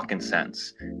any fucking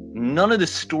sense. None of the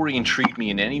story intrigued me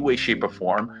in any way, shape, or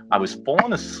form. I was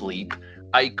falling asleep.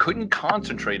 I couldn't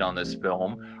concentrate on this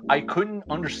film. I couldn't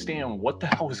understand what the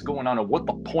hell was going on or what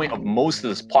the point of most of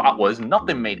this plot was.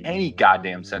 Nothing made any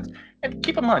goddamn sense. And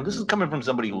keep in mind, this is coming from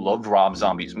somebody who loved Rob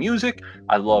Zombie's music.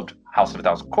 I loved House of a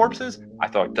Thousand Corpses. I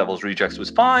thought Devil's Rejects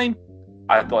was fine.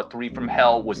 I thought 3 from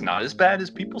Hell was not as bad as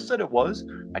people said it was.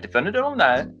 I defended it on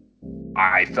that.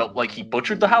 I felt like he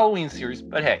butchered the Halloween series.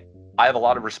 But hey, I have a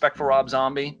lot of respect for Rob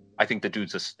Zombie. I think the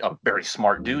dude's a very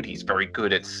smart dude. He's very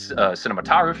good at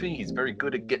cinematography. He's very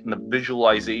good at getting the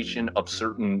visualization of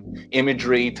certain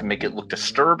imagery to make it look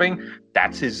disturbing.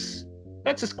 That's his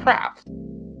craft.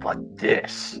 But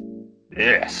this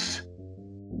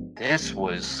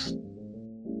was...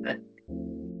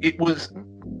 It was...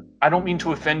 I don't mean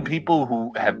to offend people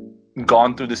who have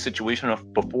gone through this situation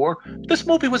before. This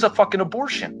movie was a fucking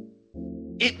abortion.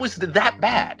 It was that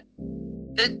bad.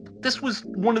 This was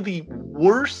one of the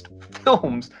worst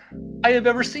films I have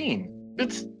ever seen.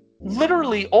 It's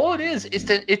literally all it is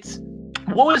that it's...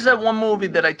 What was that one movie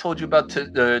that I told you about?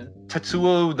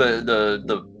 Tetsuo,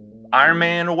 the Iron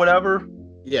Man or whatever?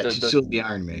 Yeah, Tetsuo the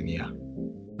Iron Man, yeah.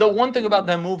 The one thing about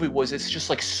that movie was it's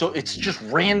just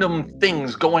random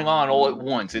things going on all at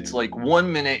once. It's like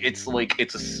 1 minute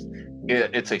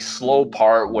it's a slow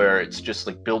part where it's just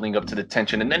like building up to the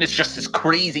tension, and then it's just this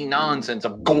crazy nonsense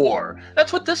of gore.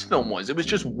 That's what this film was. It was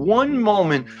just one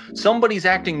moment somebody's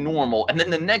acting normal, and then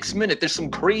the next minute there's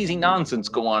some crazy nonsense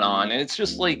going on, and it's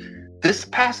just like, this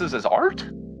passes as art?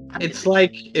 It's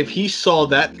like if he saw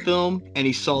that film and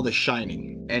he saw The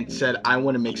Shining and said, I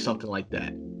want to make something like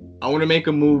that. I want to make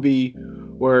a movie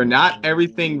where not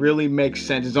everything really makes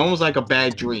sense. It's almost like a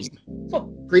bad dream.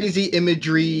 Crazy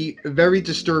imagery, very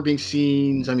disturbing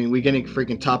scenes. I mean, we're getting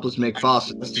freaking topless Meg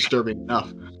Foster. That's disturbing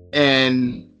enough.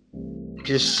 And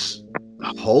just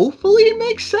hopefully it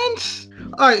makes sense.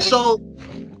 All right, so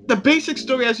the basic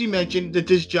story, as you mentioned, the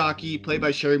disc jockey played by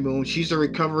Sherry Moon. She's a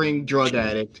recovering drug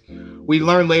addict. We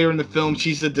learn later in the film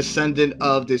she's a descendant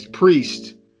of this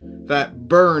priest that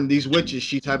burned these witches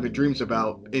she's having dreams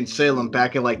about in Salem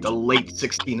back in like the late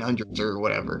 1600s or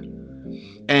whatever.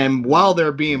 And while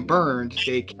they're being burned,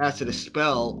 they casted a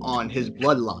spell on his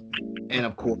bloodline. And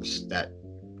of course, that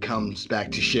comes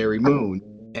back to Sherry Moon.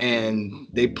 And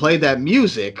they play that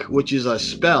music, which is a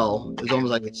spell. It's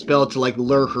almost like a spell to like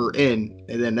lure her in.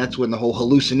 And then that's when the whole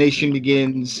hallucination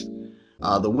begins.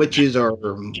 The witches are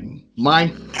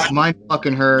mind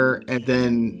fucking her, and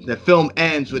then the film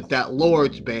ends with that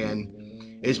Lord's band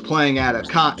is playing at is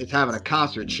having a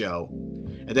concert show,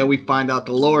 and then we find out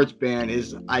the Lord's band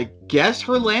is, I guess,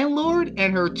 her landlord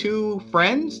and her 2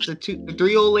 friends, the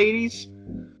 3 old ladies.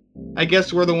 I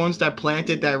guess were the ones that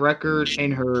planted that record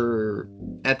in her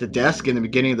at the desk in the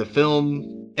beginning of the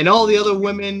film, and all the other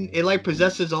women. It like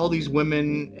possesses all these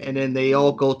women, and then they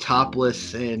all go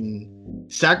topless and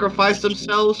sacrifice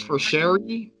themselves for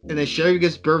Sherry, and then Sherry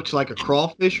gives birth to like a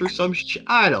crawfish or some shit.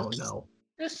 I don't know.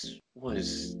 This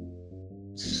was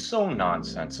so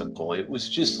nonsensical. It was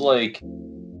just like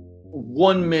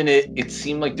 1 minute it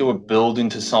seemed like they were building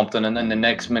to something, and then the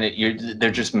next minute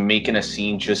they're just making a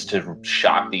scene just to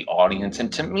shock the audience.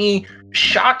 And to me,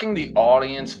 shocking the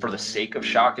audience for the sake of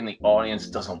shocking the audience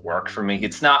doesn't work for me.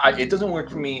 It doesn't work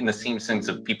for me in the same sense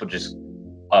of people just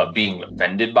being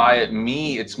offended by it.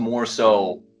 Me, it's more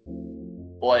so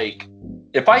like,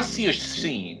 if I see a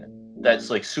scene that's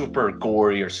like super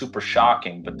gory or super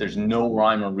shocking, but there's no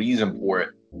rhyme or reason for it,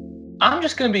 I'm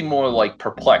just going to be more like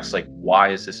perplexed. Like,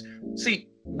 why is this? See,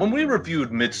 when we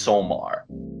reviewed Midsommar,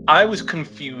 I was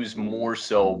confused more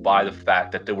so by the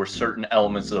fact that there were certain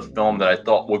elements of the film that I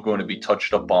thought were going to be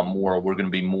touched up on more, or were going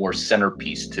to be more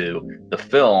centerpiece to the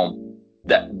film,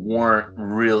 that weren't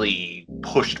really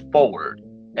pushed forward.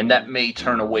 And that may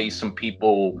turn away some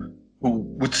people who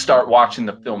would start watching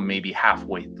the film maybe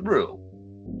halfway through.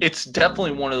 It's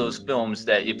definitely one of those films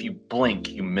that if you blink,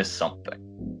 you miss something.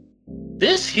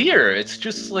 This here, it's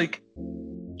just like,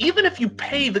 even if you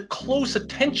pay the close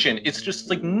attention, it's just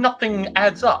like nothing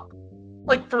adds up.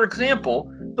 Like, for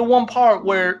example, the one part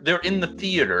where they're in the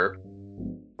theater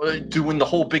doing the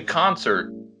whole big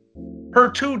concert, her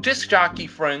 2 disc jockey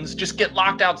friends just get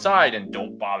locked outside and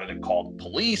don't bother to call the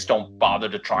police, don't bother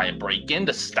to try and break in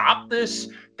to stop this.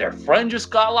 Their friend just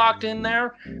got locked in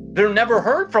there. They're never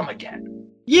heard from again.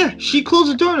 Yeah, she closed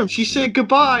the door on him. She said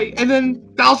goodbye, and then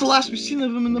that was the last we seen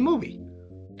of him in the movie.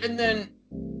 And then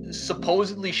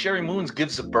supposedly Sherry Moons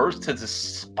gives birth to the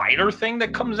spider thing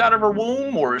that comes out of her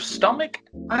womb or her stomach.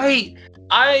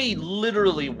 I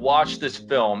literally watched this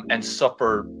film and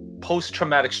suffered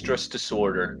post-traumatic stress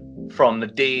disorder from the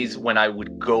days when I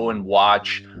would go and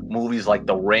watch movies like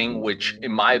The Ring, which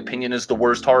in my opinion is the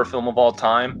worst horror film of all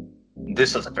time.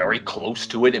 This is very close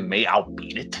to it and may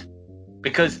outbeat it.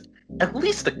 Because at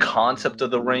least the concept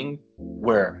of The Ring,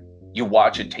 where you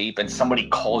watch a tape and somebody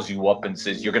calls you up and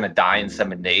says you're going to die in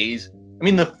 7 days. I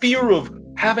mean, the fear of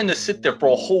having to sit there for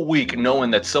a whole week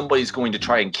knowing that somebody's going to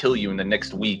try and kill you in the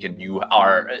next week and you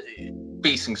are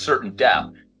facing certain death,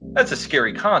 that's a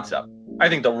scary concept. I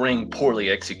think The Ring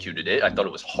poorly executed it. I thought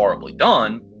it was horribly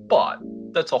done, but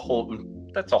that's a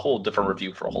whole different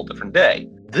review for a whole different day.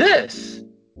 This,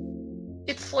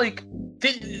 it's like,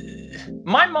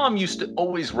 my mom used to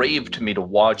always rave to me to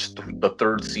watch the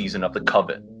 3rd season of The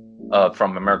Coven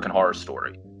from American Horror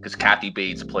Story, because Kathy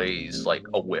Bates plays like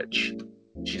a witch.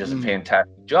 She does a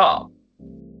fantastic job.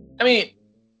 I mean,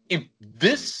 if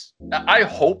this, I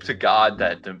hope to God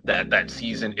that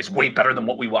season is way better than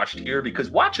what we watched here,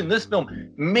 because watching this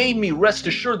film made me rest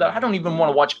assured that I don't even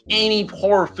want to watch any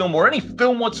horror film or any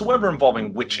film whatsoever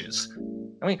involving witches.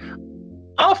 I mean,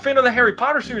 I'm a fan of the Harry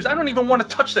Potter series. I don't even want to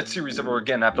touch that series ever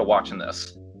again after watching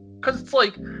this, because it's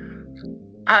like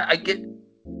I get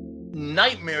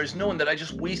nightmares knowing that I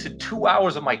just wasted 2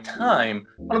 hours of my time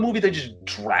on a movie that just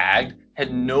dragged,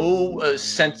 had no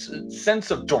sense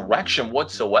of direction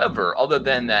whatsoever, other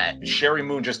than that Sherry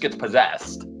Moon just gets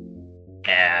possessed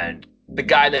and the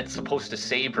guy that's supposed to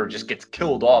save her just gets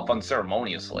killed off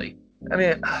unceremoniously. I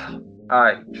mean,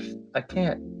 I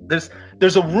can't.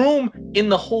 There's a room in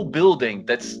the whole building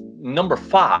that's number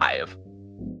 5,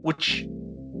 which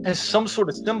has some sort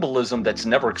of symbolism that's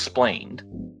never explained.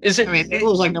 Is it? I mean, it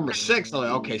was like number 6. I'm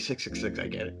like, okay, 666, I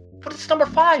get it. But it's number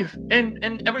 5,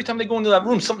 and every time they go into that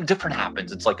room, something different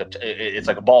happens. It's like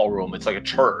a ballroom. It's like a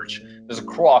church. There's a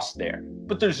cross there,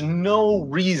 but there's no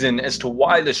reason as to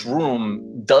why this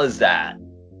room does that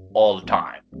all the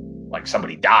time. Like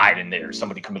somebody died in there,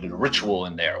 somebody committed a ritual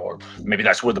in there, or maybe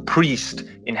that's where the priest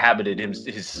inhabited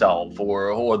himself,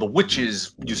 or the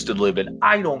witches used to live in.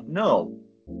 I don't know.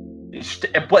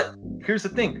 But here's the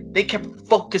thing. They kept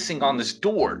focusing on this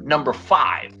door, number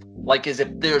 5, like as if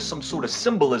there's some sort of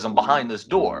symbolism behind this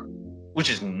door, which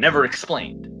is never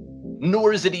explained,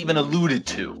 nor is it even alluded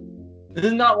to. This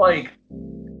is not like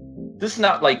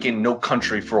in No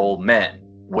Country for Old Men,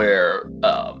 where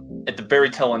at the very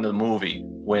tail end of the movie,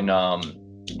 when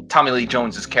Tommy Lee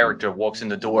Jones's character walks in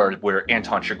the door where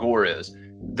Anton Chigurh is,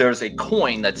 there's a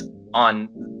coin that's on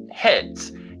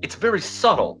heads. It's very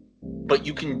subtle, but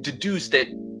you can deduce that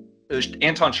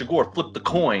Anton Chigurh flipped the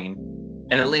coin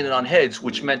and it landed on heads,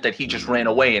 which meant that he just ran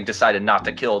away and decided not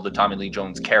to kill the Tommy Lee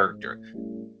Jones character.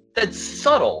 That's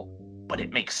subtle, but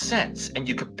it makes sense, and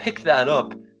you could pick that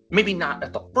up, maybe not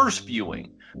at the first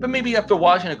viewing, but maybe after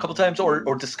watching it a couple times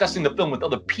or discussing the film with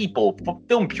other people,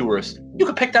 film purists, you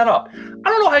could pick that up. I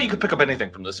don't know how you could pick up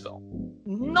anything from this film.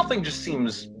 Nothing just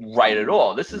seems right at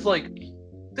all. This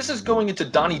is going into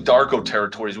Donnie Darko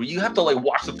territories where you have to like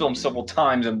watch the film several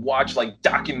times and watch like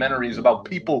documentaries about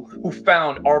people who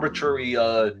found arbitrary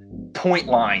point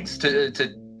lines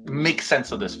to make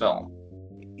sense of this film.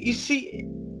 You see,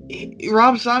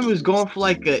 Rob Zombie was going for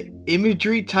like a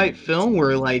imagery type film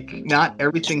where like not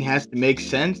everything has to make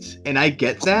sense, and I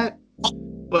get that,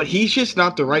 but he's just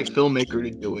not the right filmmaker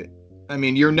to do it. I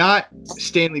mean, you're not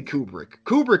Stanley Kubrick.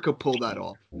 Kubrick could pull that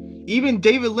off. Even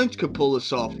David Lynch could pull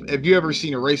this off. Have you ever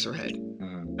seen Eraserhead?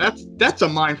 That's a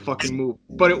mind fucking move,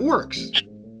 but it works.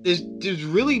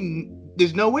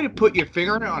 There's no way to put your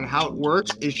finger on it on how it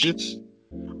works.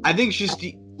 I think it's just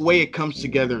the way it comes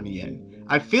together in the end.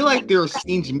 I feel like there are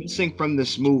scenes missing from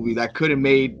this movie that could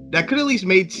at least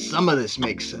made some of this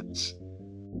make sense.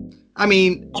 I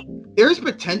mean, there's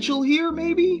potential here,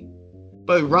 maybe,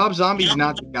 but Rob Zombie's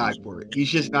not the guy for it. He's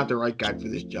just not the right guy for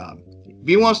this job. If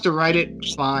he wants to write it,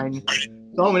 fine.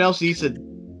 Someone else needs to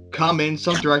come in,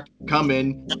 some director come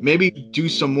in, maybe do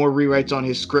some more rewrites on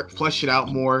his script, flesh it out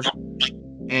more,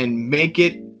 and make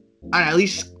it, at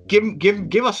least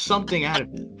give us something out of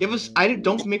it.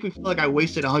 Don't make me feel like I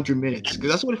wasted 100 minutes, because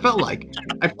that's what it felt like.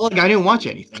 I felt like I didn't watch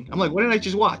anything. I'm like, what did I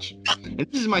just watch? And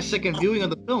this is my second viewing of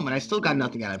the film, and I still got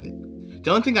nothing out of it.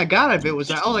 The only thing I got out of it was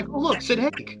that, oh look, Sid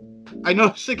Haig. I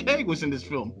know Sid Haig was in this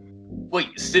film. Wait,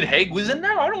 Sid Haig was in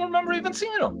there? I don't remember even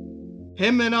seeing him.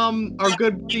 Him and our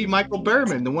good buddy Michael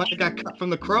Berman, the one that got cut from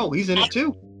The Crow, he's in it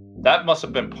too. That must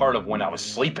have been part of when I was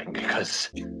sleeping, because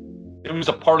there was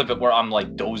a part of it where I'm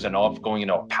like dozing off, going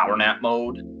into a power nap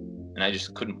mode, and I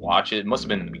just couldn't watch it. It must have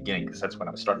been in the beginning, because that's when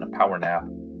I was starting to power nap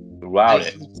throughout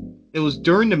it. It was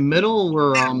during the middle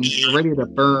where they're ready to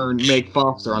burn Meg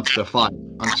Foster onto the fire,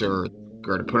 onto her,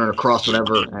 or to put her on a cross,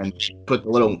 whatever, and put the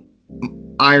little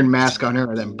iron mask on her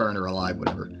and then burn her alive,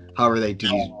 whatever. However they do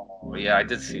these. Oh, yeah, I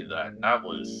did see that. That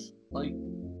was like.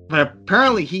 But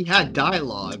apparently he had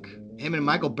dialogue. Him and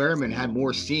Michael Berryman had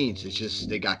more scenes. It's just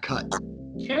they got cut.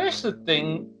 Here's the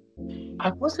thing. I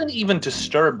wasn't even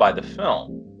disturbed by the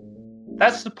film.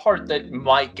 That's the part that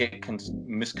might get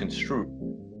misconstrued.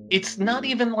 It's not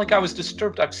even like I was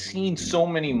disturbed. I've seen so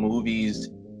many movies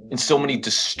and so many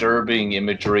disturbing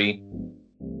imagery.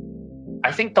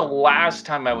 I think the last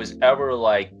time I was ever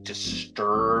like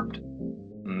disturbed,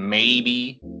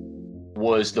 maybe,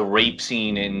 was the rape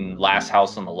scene in Last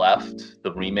House on the Left,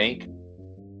 the remake.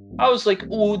 I was like,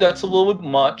 ooh, that's a little bit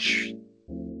much.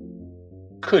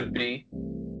 Could be.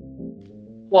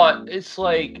 But it's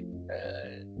like,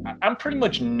 I'm pretty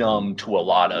much numb to a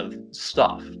lot of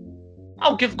stuff.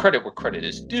 I'll give credit where credit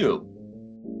is due.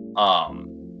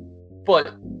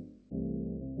 But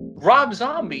Rob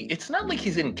Zombie, it's not like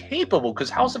he's incapable, because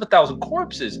House of a Thousand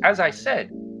Corpses, as I said,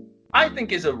 I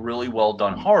think is a really well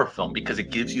done horror film because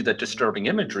it gives you that disturbing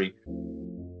imagery.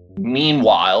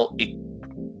 Meanwhile,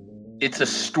 it's a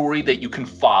story that you can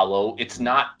follow. It's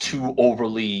not too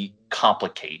overly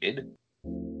complicated.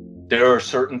 There are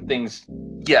certain things,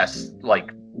 yes,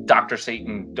 like Dr.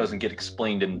 Satan doesn't get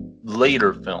explained in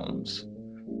later films.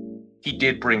 He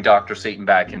did bring Dr. Satan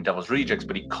back in Devil's Rejects,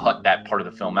 but he cut that part of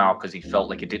the film out because he felt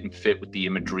like it didn't fit with the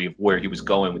imagery of where he was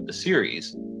going with the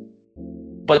series.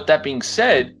 But that being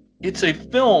said, it's a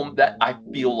film that I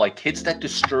feel like hits that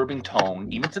disturbing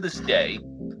tone, even to this day.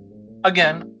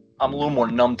 Again, I'm a little more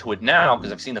numb to it now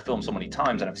because I've seen the film so many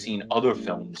times and I've seen other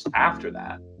films after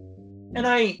that. And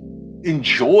I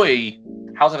enjoy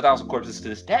House of a Thousand Corpses to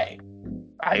this day.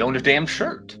 I own a damn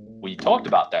shirt. We talked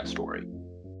about that story.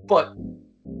 But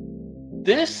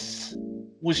this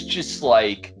was just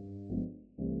like,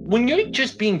 when you're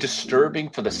just being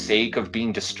disturbing for the sake of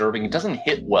being disturbing, it doesn't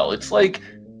hit well. It's like,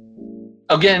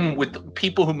 again, with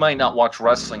people who might not watch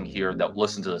wrestling here that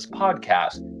listen to this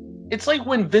podcast, it's like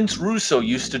when Vince Russo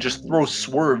used to just throw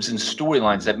swerves in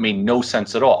storylines that made no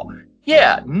sense at all.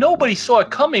 Yeah, nobody saw it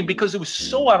coming because it was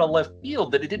so out of left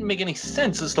field that it didn't make any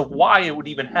sense as to why it would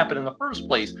even happen in the first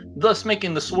place, thus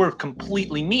making the swerve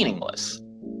completely meaningless.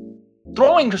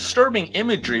 Throwing disturbing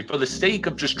imagery for the sake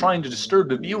of just trying to disturb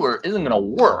the viewer isn't going to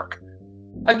work.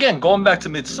 Again, going back to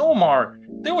Midsommar,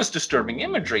 there was disturbing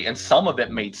imagery, and some of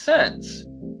it made sense.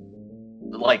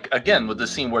 Like, again, with the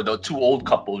scene where the two old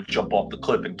couples jump off the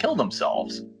cliff and kill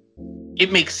themselves.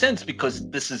 It makes sense because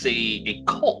this is a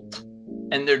cult,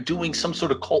 and they're doing some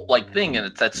sort of cult-like thing,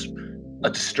 and that's a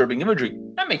disturbing imagery.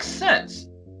 That makes sense.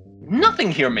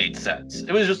 Nothing here made sense.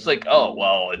 It was just like, oh,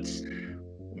 well,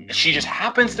 she just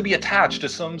happens to be attached to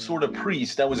some sort of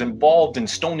priest that was involved in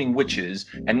stoning witches,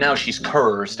 and now she's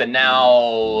cursed, and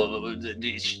now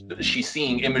she's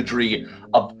seeing imagery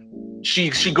of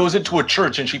she goes into a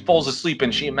church and she falls asleep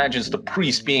and she imagines the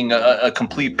priest being a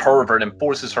complete pervert and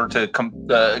forces her to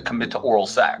commit to oral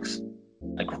sex.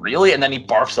 Like, really? And then he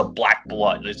barfs up black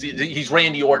blood. He's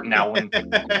Randy Orton now.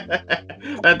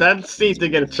 That seems to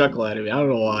get a chuckle out of me. I don't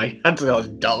know why. That's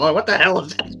dumb. What the hell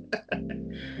is that?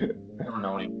 I don't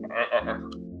know anymore.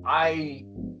 I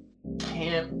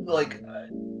can't, like,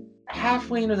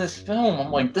 halfway into this film,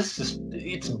 I'm like,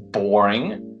 it's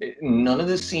boring. None of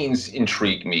the scenes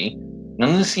intrigue me.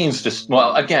 None of the scenes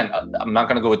well, again, I'm not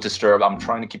going to go with disturb. I'm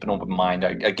trying to keep an open mind.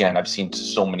 I've seen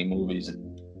so many movies. It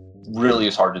really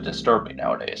is hard to disturb me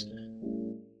nowadays.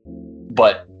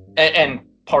 But, and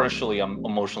partially I'm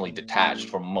emotionally detached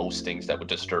from most things that would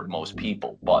disturb most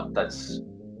people, but that's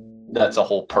a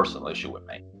whole personal issue with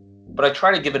me. But I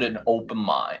try to give it an open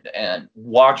mind, and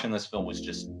watching this film was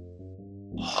just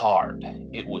hard.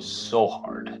 It was so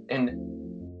hard. And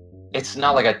it's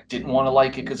not like I didn't want to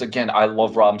like it, because again, I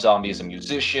love Rob Zombie as a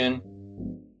musician.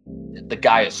 The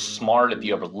guy is smart if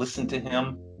you ever listen to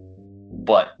him,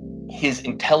 but his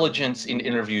intelligence in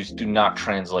interviews do not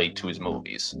translate to his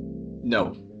movies.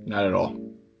 No, not at all.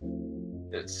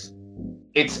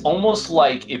 It's almost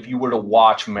like if you were to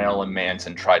watch Marilyn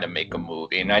Manson try to make a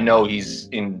movie, and I know he's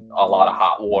in a lot of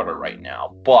hot water right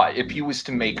now, but if he was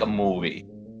to make a movie,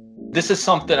 this is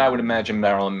something I would imagine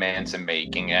Marilyn Manson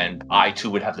making, and I too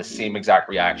would have the same exact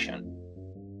reaction.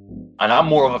 And I'm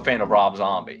more of a fan of Rob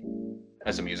Zombie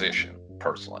as a musician,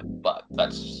 personally, but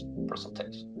that's personal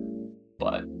taste.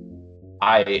 But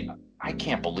I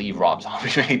can't believe Rob Zombie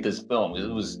made this film.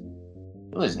 It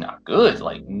was not good.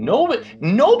 Like,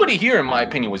 nobody here, in my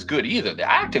opinion, was good either. The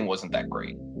acting wasn't that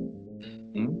great.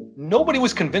 nobody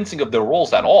was convincing of their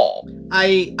roles at all.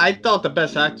 I thought the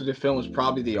best actor in the film was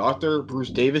probably the author, Bruce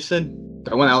Davison.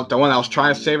 The one that was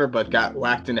trying to save her, but got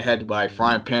whacked in the head by a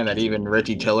frying pan that even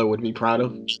Reggie Tiller would be proud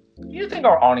of. You think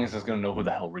our audience is going to know who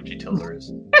the hell Richie Tiller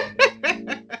is?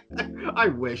 I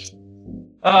wish.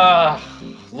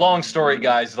 Long story,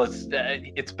 guys.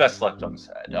 It's best left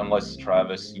unsaid. Unless,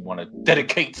 Travis, you want to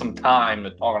dedicate some time to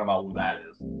talking about who that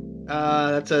is.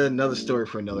 That's another story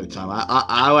for another time.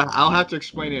 I'll have to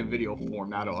explain it in video form,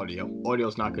 not audio.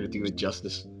 Audio's not going to do it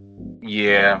justice.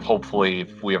 Yeah, hopefully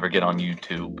if we ever get on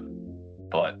YouTube.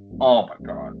 But, oh my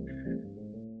god.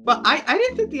 But I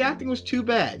didn't think the acting was too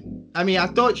bad. I mean, I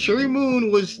thought Sherry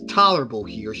Moon was tolerable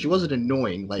here. She wasn't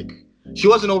annoying. Like, she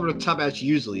wasn't over the top as she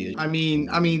usually is. I mean,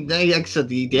 like I said,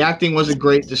 the acting wasn't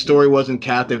great. The story wasn't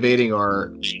captivating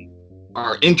or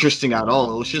interesting at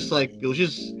all. It was just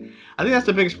I think that's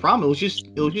the biggest problem. It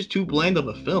was just too bland of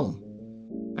a film.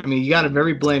 I mean, you got a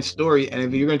very bland story, and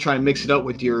if you're gonna try and mix it up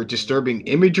with your disturbing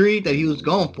imagery that he was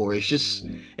going for, it's just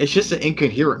an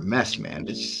incoherent mess, man.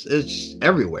 It's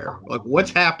everywhere. Like, what's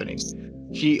happening?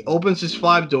 She opens this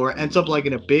 5-door, ends up like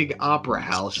in a big opera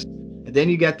house, and then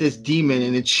you got this demon,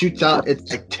 and it shoots out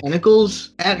its like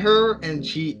tentacles at her, and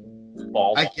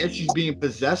I guess she's being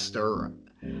possessed, or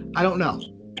I don't know.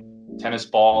 Tennis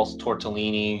balls,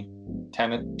 tortellini,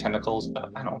 tentacles.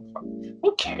 I don't.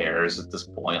 Who cares at this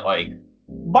point? Like,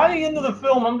 by the end of the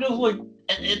film, I'm just like,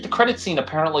 at the credit scene,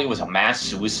 apparently it was a mass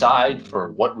suicide.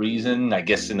 For what reason? I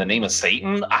guess in the name of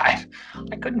Satan. I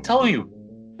couldn't tell you.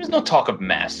 There's no talk of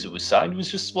mass suicide. It was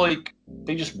just like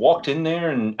they just walked in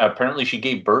there, and apparently she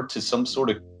gave birth to some sort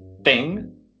of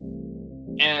thing,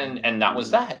 and that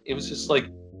was that. It was just like,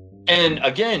 and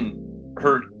again,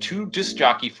 her 2 disc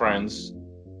jockey friends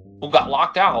who got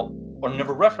locked out or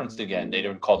never referenced again. They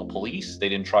didn't call the police. They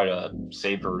didn't try to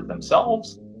save her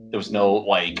themselves. There was no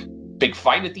like big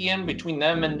fight at the end between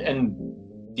them and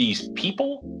these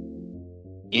people.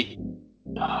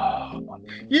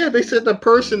 Yeah, they said the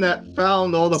person that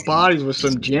found all the bodies was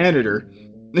some janitor,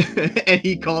 and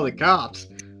he called the cops.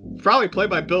 Probably played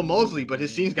by Bill Moseley, but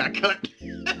his scenes got cut.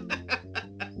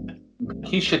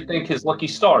 He should thank his lucky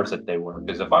stars that they were,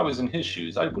 because if I was in his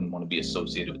shoes, I wouldn't want to be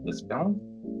associated with this film.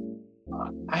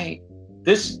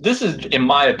 This is, in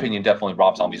my opinion, definitely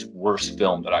Rob Zombie's worst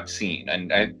film that I've seen.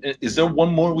 And is there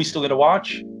one more we still got to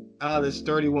watch? There's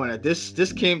 31. This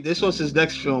was his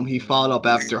next film. He followed up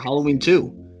after Halloween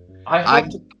 2.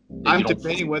 I'm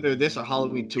debating whether this or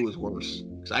Halloween 2 is worse,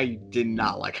 because I did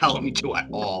not like Halloween 2 at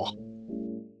all.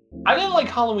 I didn't like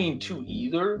Halloween 2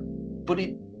 either, but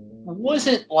it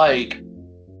wasn't like,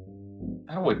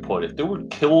 how do I put it? There were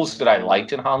kills that I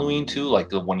liked in Halloween 2, like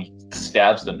the when he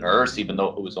stabs the nurse, even though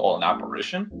it was all an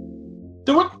apparition.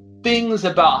 There were things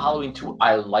about Halloween 2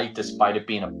 I liked, despite it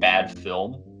being a bad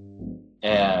film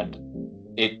and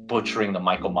it butchering the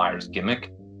Michael Myers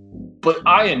gimmick. But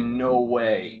I in no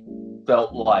way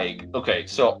felt like, okay,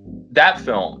 so that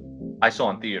film I saw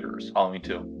in theaters, Halloween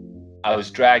 2. I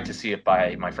was dragged to see it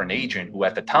by my friend Adrian, who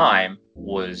at the time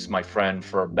was my friend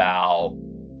for about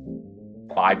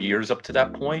 5 years up to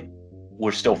that point.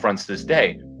 We're still friends to this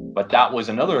day. But that was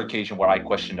another occasion where I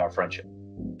questioned our friendship.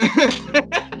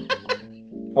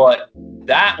 But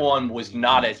that one was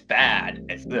not as bad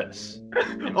as this.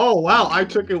 Oh, wow. I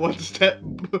took it one step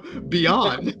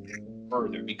beyond.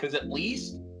 Further, because at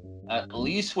least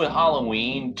with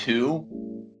Halloween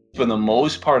 2, for the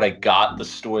most part, I got the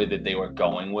story that they were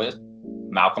going with.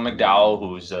 Malcolm McDowell,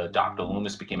 who's Dr.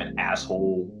 Loomis, became an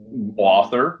asshole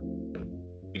author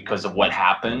because of what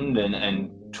happened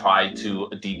and tried to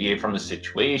deviate from the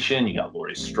situation. You got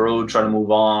Laurie Strode trying to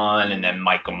move on, and then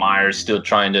Michael Myers still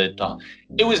trying to.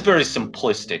 It was very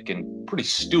simplistic and pretty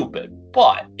stupid,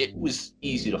 but it was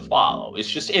easy to follow. It's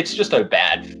just a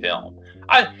bad film.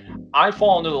 I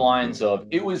fall into the lines of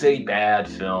it was a bad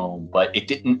film, but it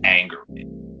didn't anger me.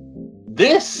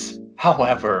 This,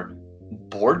 however,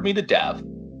 bored me to death.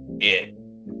 It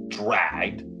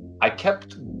dragged. I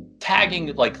kept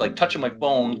tagging, like touching my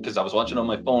phone because I was watching on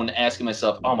my phone, asking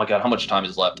myself, "Oh my god, how much time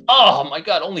is left? Oh my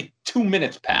god, only 2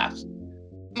 minutes passed.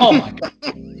 Oh my god,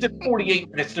 it's 48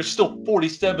 minutes. There's still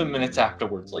 47 minutes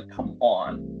afterwards. Like, come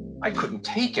on, I couldn't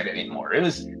take it anymore. It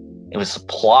was a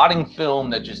plotting film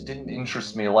that just didn't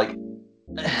interest me. Like,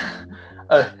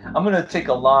 I'm gonna take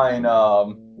a line.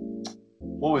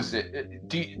 What was it?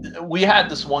 We had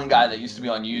this one guy that used to be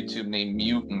on YouTube named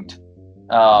Mutant.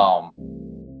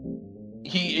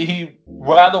 He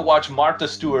rather watch Martha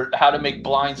Stewart how to make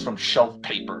blinds from shelf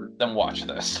paper than watch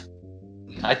this.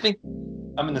 I think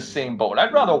I'm in the same boat.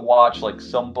 I'd rather watch like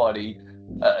somebody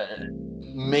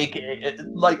make it.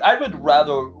 Like, I would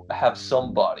rather have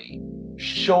somebody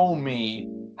show me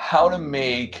how to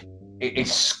make a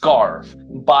scarf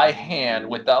by hand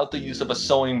without the use of a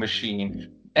sewing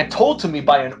machine, and told to me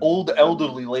by an old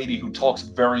elderly lady who talks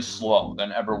very slow,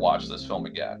 then ever watch this film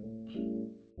again.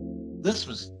 This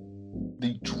was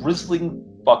the drizzling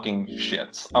fucking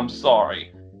shits. I'm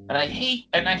sorry. And I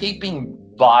hate being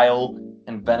vile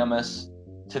and venomous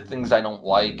to things I don't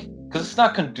like, because it's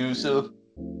not conducive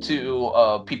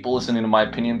to people listening to my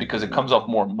opinion, because it comes off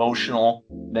more emotional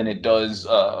than it does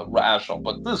rational.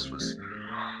 But this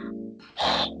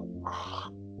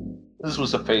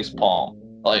was a face palm.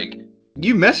 Like,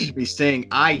 you messaged me saying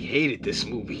I hated this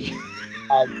movie.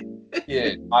 I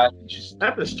did.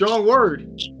 That's a strong word.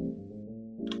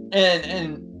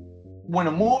 And when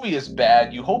a movie is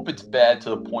bad, you hope it's bad to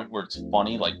the point where it's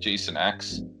funny, like Jason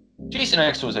X. Jason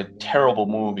X was a terrible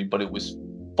movie, but it was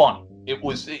funny.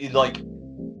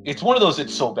 It's one of those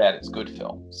it's so bad it's good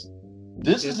films.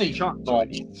 This is a film,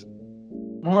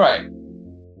 right?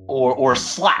 Or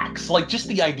Slacks, like just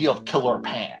the idea of killer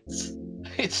pants.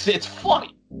 It's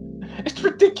funny. It's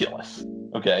ridiculous.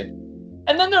 Okay.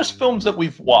 And then there's films that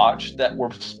we've watched that were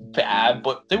bad,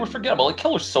 but they were forgettable, like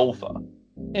Killer Sofa.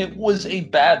 It was a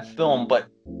bad film, but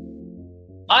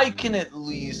I can at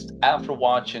least, after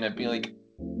watching it, be like,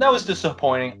 that was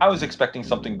disappointing. I was expecting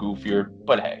something goofier,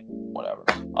 but hey, whatever.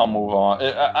 I'll move on.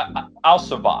 I'll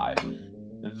survive.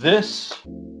 This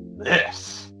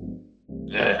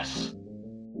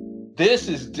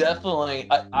is definitely,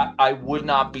 I would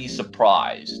not be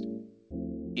surprised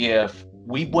if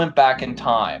we went back in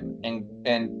time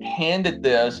and handed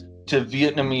this to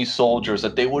Vietnamese soldiers,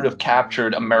 that they would have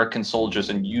captured American soldiers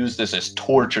and used this as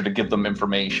torture to give them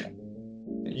information.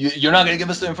 You're not going to give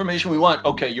us the information we want?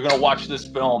 Okay, you're going to watch this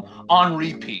film on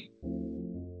repeat.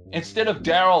 Instead of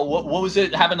Daryl, what was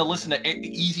it, having to listen to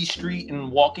Easy Street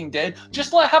and Walking Dead?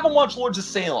 Just have him watch Lords of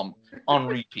Salem on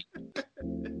repeat.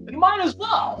 You might as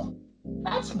well.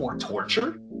 That's more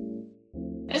torture.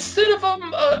 Instead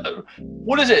of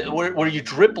what is it? Where you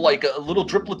drip like little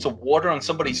driplets of water on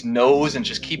somebody's nose and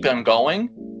just keep on going?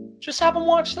 Just have them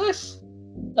watch this.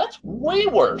 That's way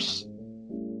worse.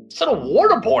 Instead of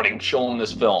waterboarding, showing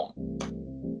this film.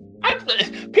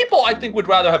 People, I think, would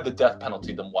rather have the death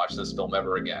penalty than watch this film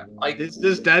ever again. Like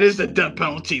that is the death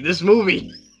penalty. This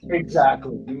movie.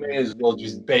 Exactly. You may as well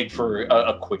just beg for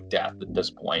a quick death at this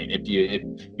point if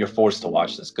you're forced to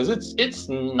watch this, because it's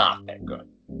not that good.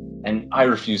 And I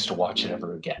refuse to watch it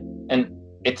ever again. And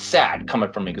it's sad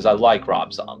coming from me, because I like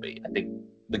Rob Zombie. I think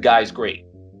the guy's great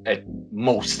at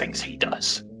most things he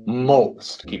does.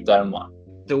 Most. Keep that in mind.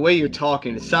 The way you're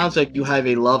talking, it sounds like you have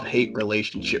a love-hate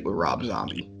relationship with Rob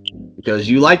Zombie. Because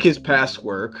you like his past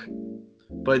work,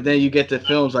 but then you get to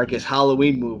films like his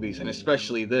Halloween movies, and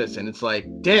especially this, and it's like,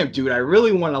 damn, dude, I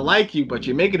really want to like you, but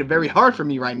you're making it very hard for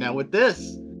me right now with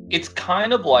this. It's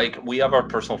kind of like we have our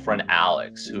personal friend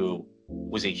Alex, who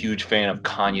was a huge fan of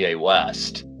Kanye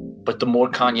West, but the more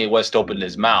Kanye West opened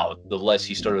his mouth, the less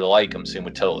he started to like him. Same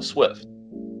with Taylor Swift.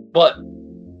 But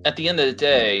at the end of the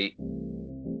day,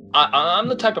 I'm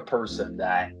the type of person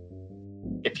that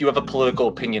if you have a political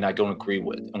opinion I don't agree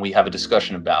with and we have a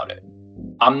discussion about it,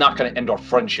 I'm not going to end our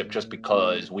friendship just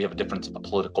because we have a difference of a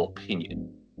political opinion.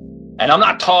 And I'm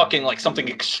not talking like something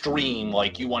extreme,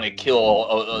 like you want to kill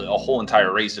a whole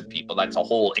entire race of people. That's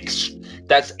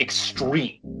that's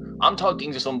extreme. I'm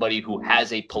talking to somebody who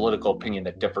has a political opinion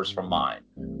that differs from mine.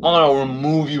 I'm not going to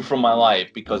remove you from my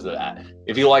life because of that.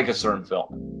 If you like a certain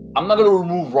film, I'm not going to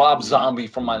remove Rob Zombie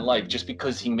from my life just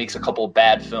because he makes a couple of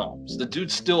bad films. The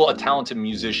dude's still a talented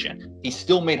musician. He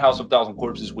still made House of Thousand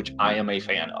Corpses, which I am a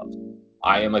fan of.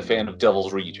 I am a fan of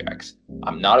Devil's Rejects.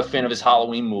 I'm not a fan of his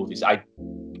Halloween movies. I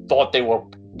thought they were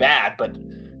bad, but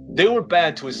they were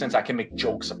bad to a sense I can make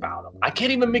jokes about them. I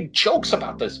can't even make jokes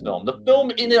about this film. The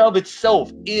film in and of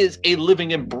itself is a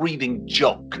living and breathing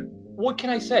joke. What can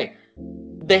I say?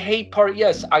 The hate part,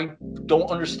 yes, I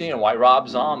don't understand why Rob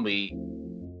Zombie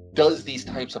does these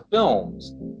types of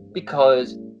films,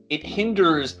 because it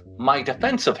hinders my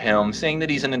defense of him, saying that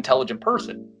he's an intelligent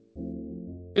person.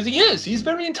 Because he is. He's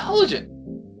very intelligent.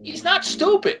 He's not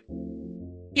stupid.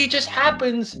 He just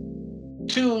happens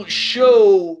to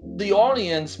show the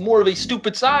audience more of a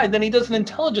stupid side than he does an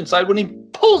intelligent side when he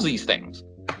pulls these things.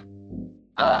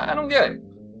 I don't get it.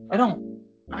 I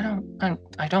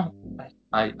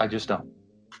just don't.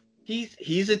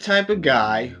 He's the type of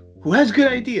guy who has good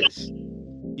ideas.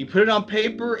 You put it on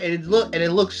paper and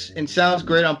it looks and sounds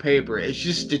great on paper. It's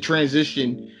just the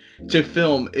transition to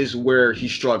film is where he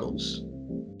struggles.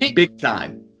 Big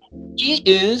time. He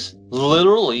is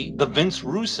literally the Vince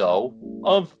Russo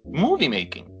of movie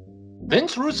making.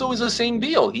 Vince Russo is the same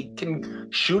deal. He can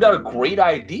shoot out a great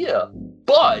idea,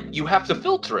 but you have to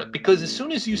filter it, because as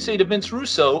soon as you say to Vince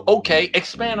Russo, okay,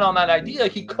 expand on that idea,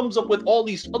 he comes up with all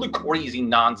these other crazy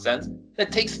nonsense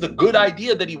that takes the good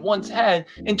idea that he once had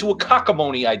into a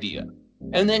cockamamie idea.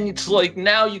 And then it's like,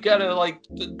 now you gotta like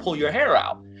pull your hair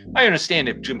out. I understand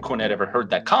if Jim Cornette ever heard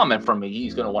that comment from me,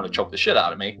 he's gonna want to choke the shit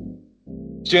out of me.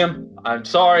 Jim, I'm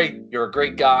sorry. You're a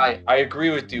great guy. I agree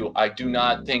with you. I do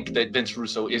not think that Vince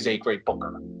Russo is a great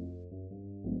booker.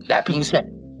 That being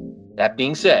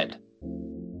said,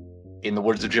 in the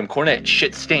words of Jim Cornette,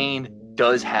 Shit Stain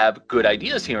does have good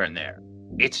ideas here and there.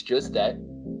 It's just that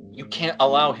you can't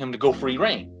allow him to go free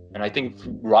reign. And I think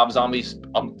Rob Zombie's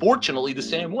unfortunately the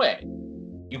same way.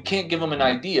 You can't give him an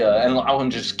idea and allow him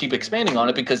to just keep expanding on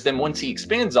it, because then once he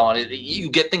expands on it, you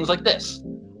get things like this.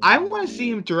 I want to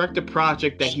see him direct a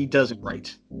project that he doesn't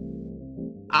write.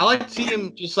 I like to see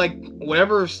him just like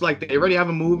whatever's like, they already have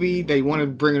a movie, they want to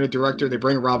bring in a director, they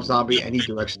bring in Rob Zombie, and he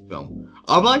directs the film.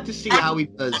 I'd like to see how he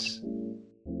does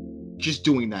just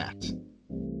doing that.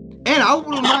 And I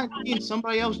wouldn't mind seeing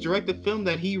somebody else direct the film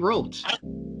that he wrote.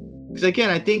 Because again,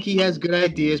 I think he has good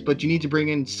ideas, but you need to bring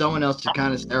in someone else to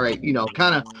kind of, all right,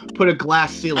 kind of put a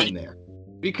glass ceiling there.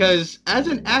 Because as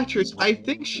an actress, I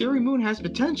think Sherry Moon has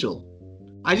potential.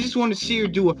 I just want to see her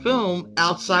do a film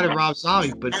outside of Rob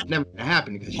Zombie, but it's never gonna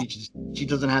happen because she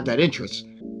doesn't have that interest,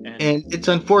 and it's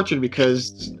unfortunate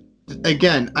because,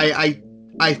 again, I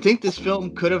think this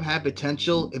film could have had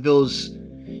potential if it was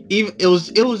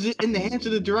in the hands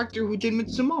of the director who did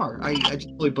Midsommar. I just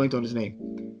totally blanked on his name.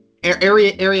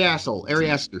 Ari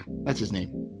Aster, that's his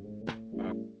name.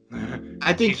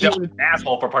 I think he's an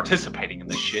asshole for participating in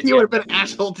this shit. He would have been an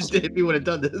asshole if he would have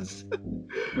done this.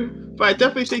 But I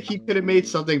definitely think he could have made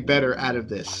something better out of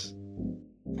this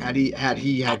had he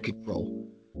had control.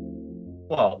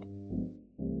 Well,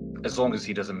 as long as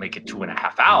he doesn't make it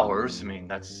 2.5 hours. I mean,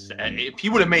 that's, if he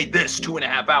would have made this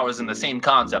 2.5 hours in the same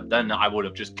concept, then I would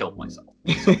have just killed myself.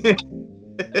 So,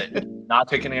 not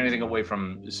taking anything away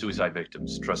from suicide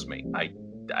victims. Trust me,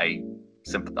 I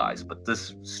sympathize, but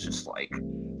this is just like,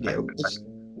 yeah,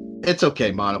 it's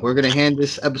okay, Mono. We're gonna hand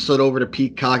this episode over to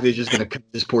Peacock. They're just gonna cut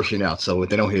this portion out so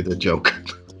they don't hear the joke.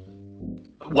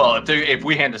 Well, if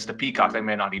we hand this to Peacock, they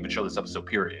may not even show this episode,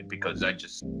 period, because I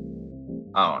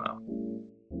don't know.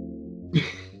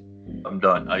 I'm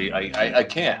done. I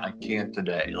can't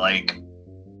today. Like,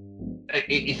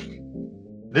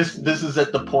 this is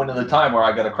at the point of the time where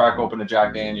I got to crack open a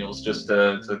Jack Daniels just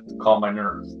to calm my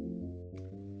nerves.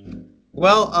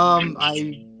 Well,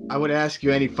 I would ask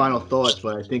you any final thoughts,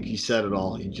 but I think you said it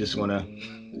all. You just want to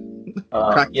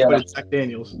crack open Jack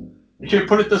Daniels. Here,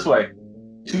 put it this way: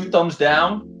 2 thumbs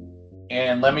down,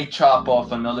 and let me chop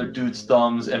off another dude's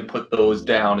thumbs and put those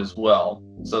down as well,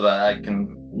 so that I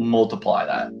can multiply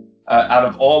that. Out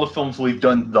of all the films we've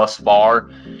done thus far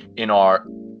in our,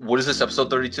 what is this, episode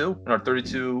 32? In our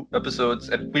 32 episodes,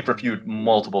 and we've reviewed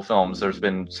multiple films. There's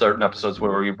been certain episodes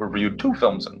where we've reviewed 2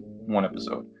 films in one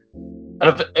episode.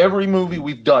 Out of every movie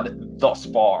we've done thus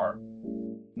far,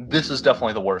 this is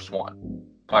definitely the worst one,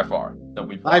 by far, that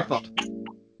we've watched.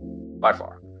 By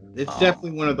far. It's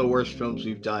definitely one of the worst films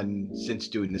we've done since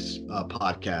doing this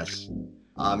podcast.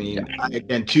 I mean,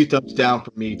 again, 2 thumbs down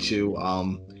for me too.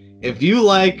 If you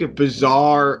like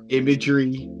bizarre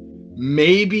imagery,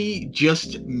 maybe,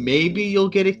 just maybe, you'll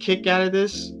get a kick out of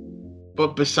this.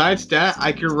 But besides that,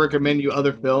 I can recommend you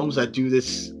other films that do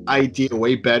this idea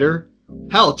way better.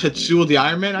 Hell, Tetsuo the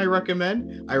Iron Man, I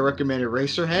recommend. I recommend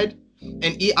Eraserhead.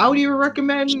 And I would even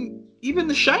recommend even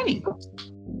The Shining.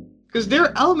 Because there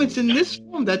are elements in this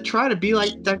film that try to be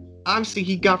like that, obviously,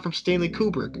 he got from Stanley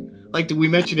Kubrick. Like, we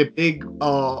mentioned a big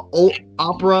old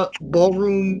opera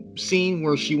ballroom scene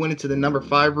where she went into the number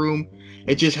 5 room.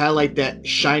 It just had like that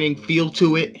Shining feel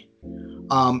to it.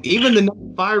 Even the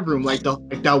number 5 room, like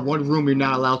that one room you're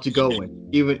not allowed to go in.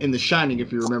 Even in The Shining,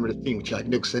 if you remember the scene, which like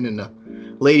Nixon and the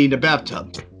lady in the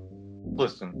bathtub.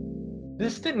 Listen,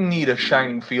 this didn't need a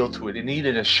Shining feel to it. It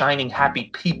needed a Shining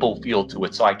happy people feel to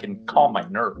it so I can calm my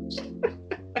nerves.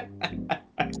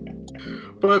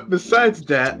 But besides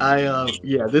that,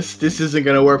 this isn't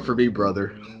gonna work for me,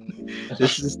 brother.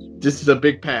 This is a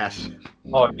big pass.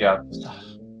 Oh yeah.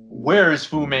 Where is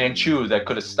Fu Manchu that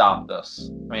could have stopped us?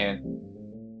 Man,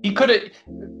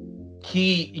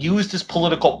 he used his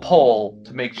political pull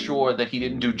to make sure that he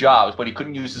didn't do jobs, but he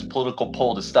couldn't use his political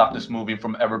pull to stop this movie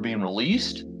from ever being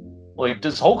released. Like,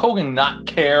 does Hulk Hogan not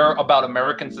care about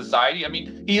American society? I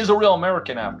mean, he is a real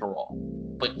American after all,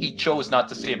 but he chose not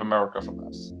to save America from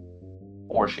this.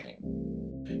 Or shame.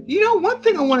 You know, one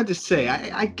thing I wanted to say,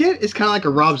 I get it's kind of like a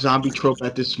Rob Zombie trope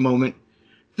at this moment.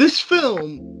 This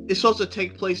film is supposed to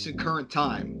take place in current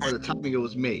time, or the timing it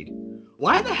was made.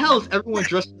 Why the hell is everyone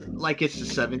dressed like it's the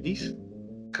 70s?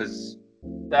 Because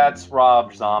that's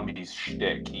Rob Zombie's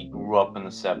shtick. He grew up in the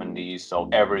 70s, so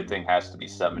everything has to be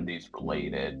 70s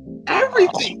related.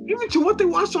 Everything! Even to what they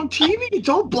watch on TV, it's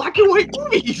all black and white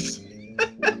movies!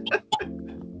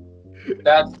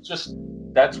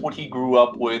 That's what he grew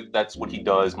up with. That's what he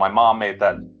does. My mom made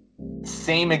that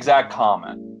same exact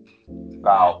comment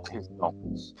about his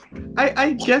films.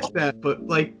 I get that, but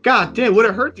like, god damn, would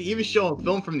it hurt to even show a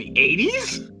film from the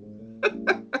 80s?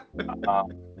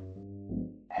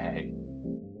 Hey,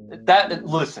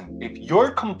 listen, if your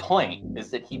complaint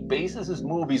is that he bases his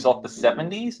movies off the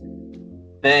 70s,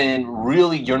 then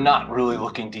really you're not really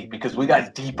looking deep, because we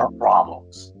got deeper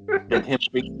problems than him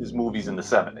making his movies in the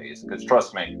 70s. Because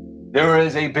trust me, there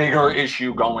is a bigger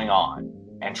issue going on.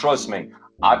 And trust me,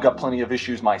 I've got plenty of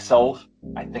issues myself.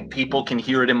 I think people can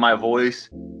hear it in my voice,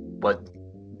 but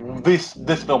this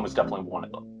film is definitely one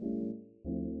of them.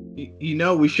 You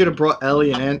know, we should have brought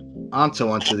Ellie and Anto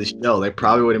onto the show. They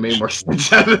probably would have made more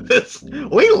sense out of this.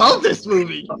 We love this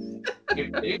movie.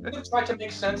 If they would have tried to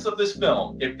make sense of this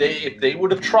film, if they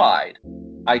would have tried,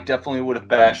 I definitely would have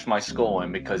bashed my skull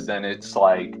in, because then it's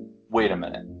like, wait a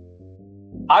minute.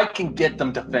 I can get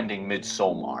them defending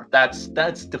Midsommar. That's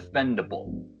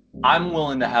defendable. I'm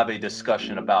willing to have a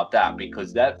discussion about that,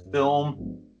 because that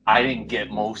film, I didn't get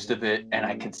most of it, and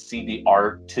I can see the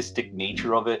artistic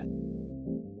nature of it.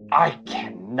 I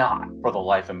cannot, for the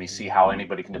life of me, see how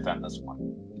anybody can defend this one.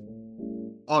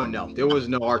 Oh no, there was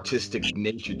no artistic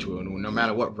nature to it, no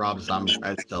matter what Rob Zombie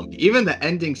tried to tell me. Even the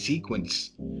ending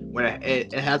sequence, when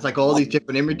it has like all these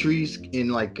different imageries in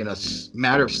a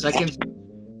matter of seconds,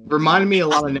 reminded me a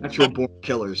lot of Natural Born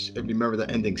Killers, if you remember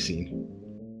the ending scene.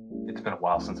 It's been a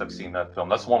while since I've seen that film.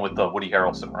 That's the one with Woody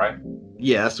Harrelson, right?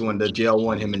 Yeah, that's the one, the jail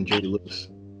one, him and Judy Lewis.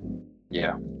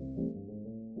 Yeah.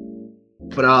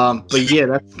 But yeah,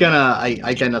 that's gonna.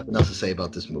 I got nothing else to say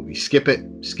about this movie. Skip it.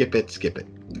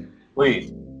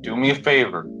 Please do me a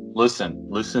favor.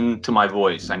 Listen to my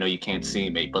voice. I know you can't see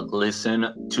me, but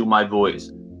listen to my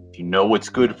voice. If you know what's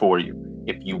good for you,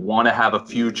 if you want to have a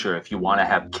future, if you want to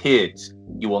have kids,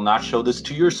 you will not show this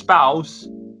to your spouse.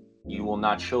 You will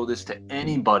not show this to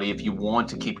anybody if you want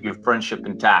to keep your friendship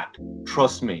intact.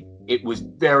 Trust me, it was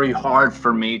very hard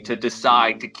for me to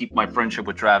decide to keep my friendship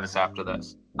with Travis after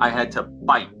this. I had to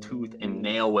bite tooth and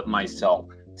nail with myself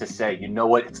to say, you know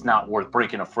what, it's not worth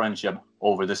breaking a friendship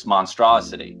over this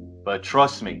monstrosity. But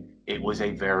trust me, it was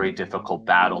a very difficult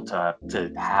battle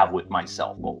to have with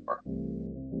myself over.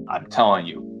 I'm telling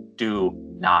you, do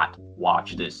not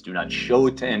watch this. Do not show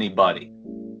it to anybody.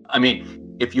 I mean,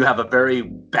 if you have a very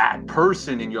bad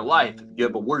person in your life, if you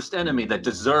have a worst enemy that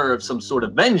deserves some sort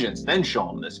of vengeance, then show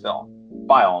them this film,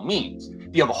 by all means.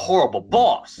 If you have a horrible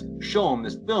boss, show them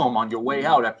this film on your way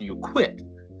out after you quit.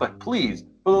 But please,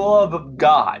 for the love of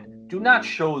God, do not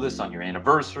show this on your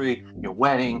anniversary, your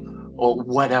wedding, or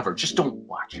whatever. Just don't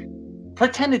watch it.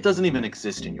 Pretend it doesn't even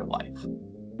exist in your life.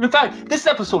 In fact, this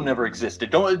episode never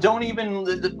existed. Don't even.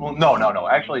 No.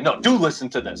 Actually, no. Do listen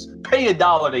to this. Pay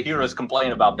 $1 to hear us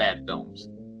complain about bad films.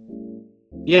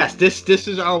 Yes, this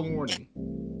is our warning.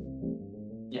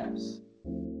 Yes.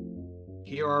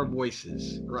 Hear our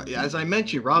voices. As I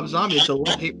mentioned, Rob Zombie, it's a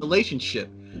love-hate relationship.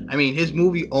 I mean, his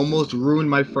movie almost ruined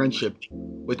my friendship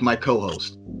with my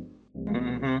co-host.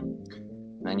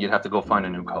 Mm-hmm. Then you'd have to go find a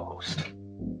new co-host.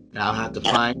 Now I'll have to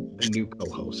find a new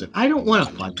co-host. And I don't want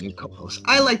to find a new co-host.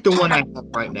 I like the one I have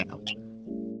right now.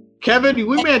 Kevin,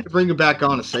 we may have to bring you back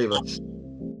on to save us.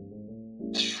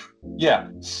 Yeah,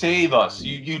 save us.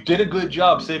 You did a good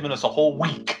job saving us a whole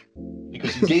week,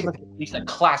 because you gave us at least a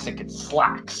classic in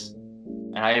slacks.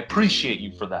 And I appreciate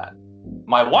you for that.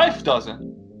 My wife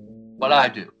doesn't, but I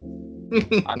do.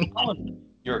 I'm telling you,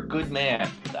 you're a good man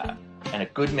for that. And a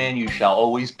good man you shall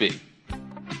always be.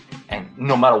 And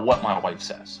no matter what my wife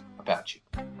says about you.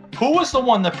 Who was the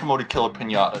one that promoted Killer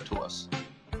Pinata to us?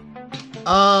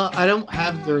 I don't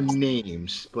have their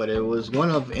names, but it was one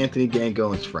of Anthony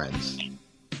Gangone's friends.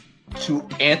 To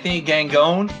Anthony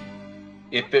Gangone?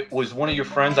 If it was one of your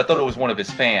friends, I thought it was one of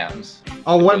his fans.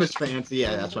 Oh, one of his fans.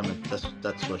 Yeah, that's what I meant.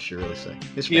 That's what she really said.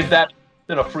 Give that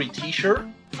then a free T-shirt.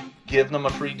 Give them a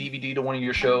free DVD to one of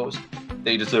your shows.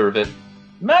 They deserve it.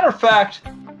 Matter of fact,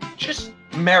 just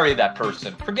marry that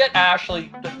person. Forget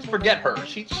Ashley. Forget her.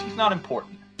 She's not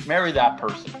important. Marry that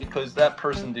person, because that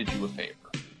person did you a favor.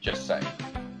 Just saying.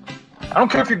 I don't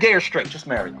care if you're gay or straight. Just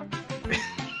marry them.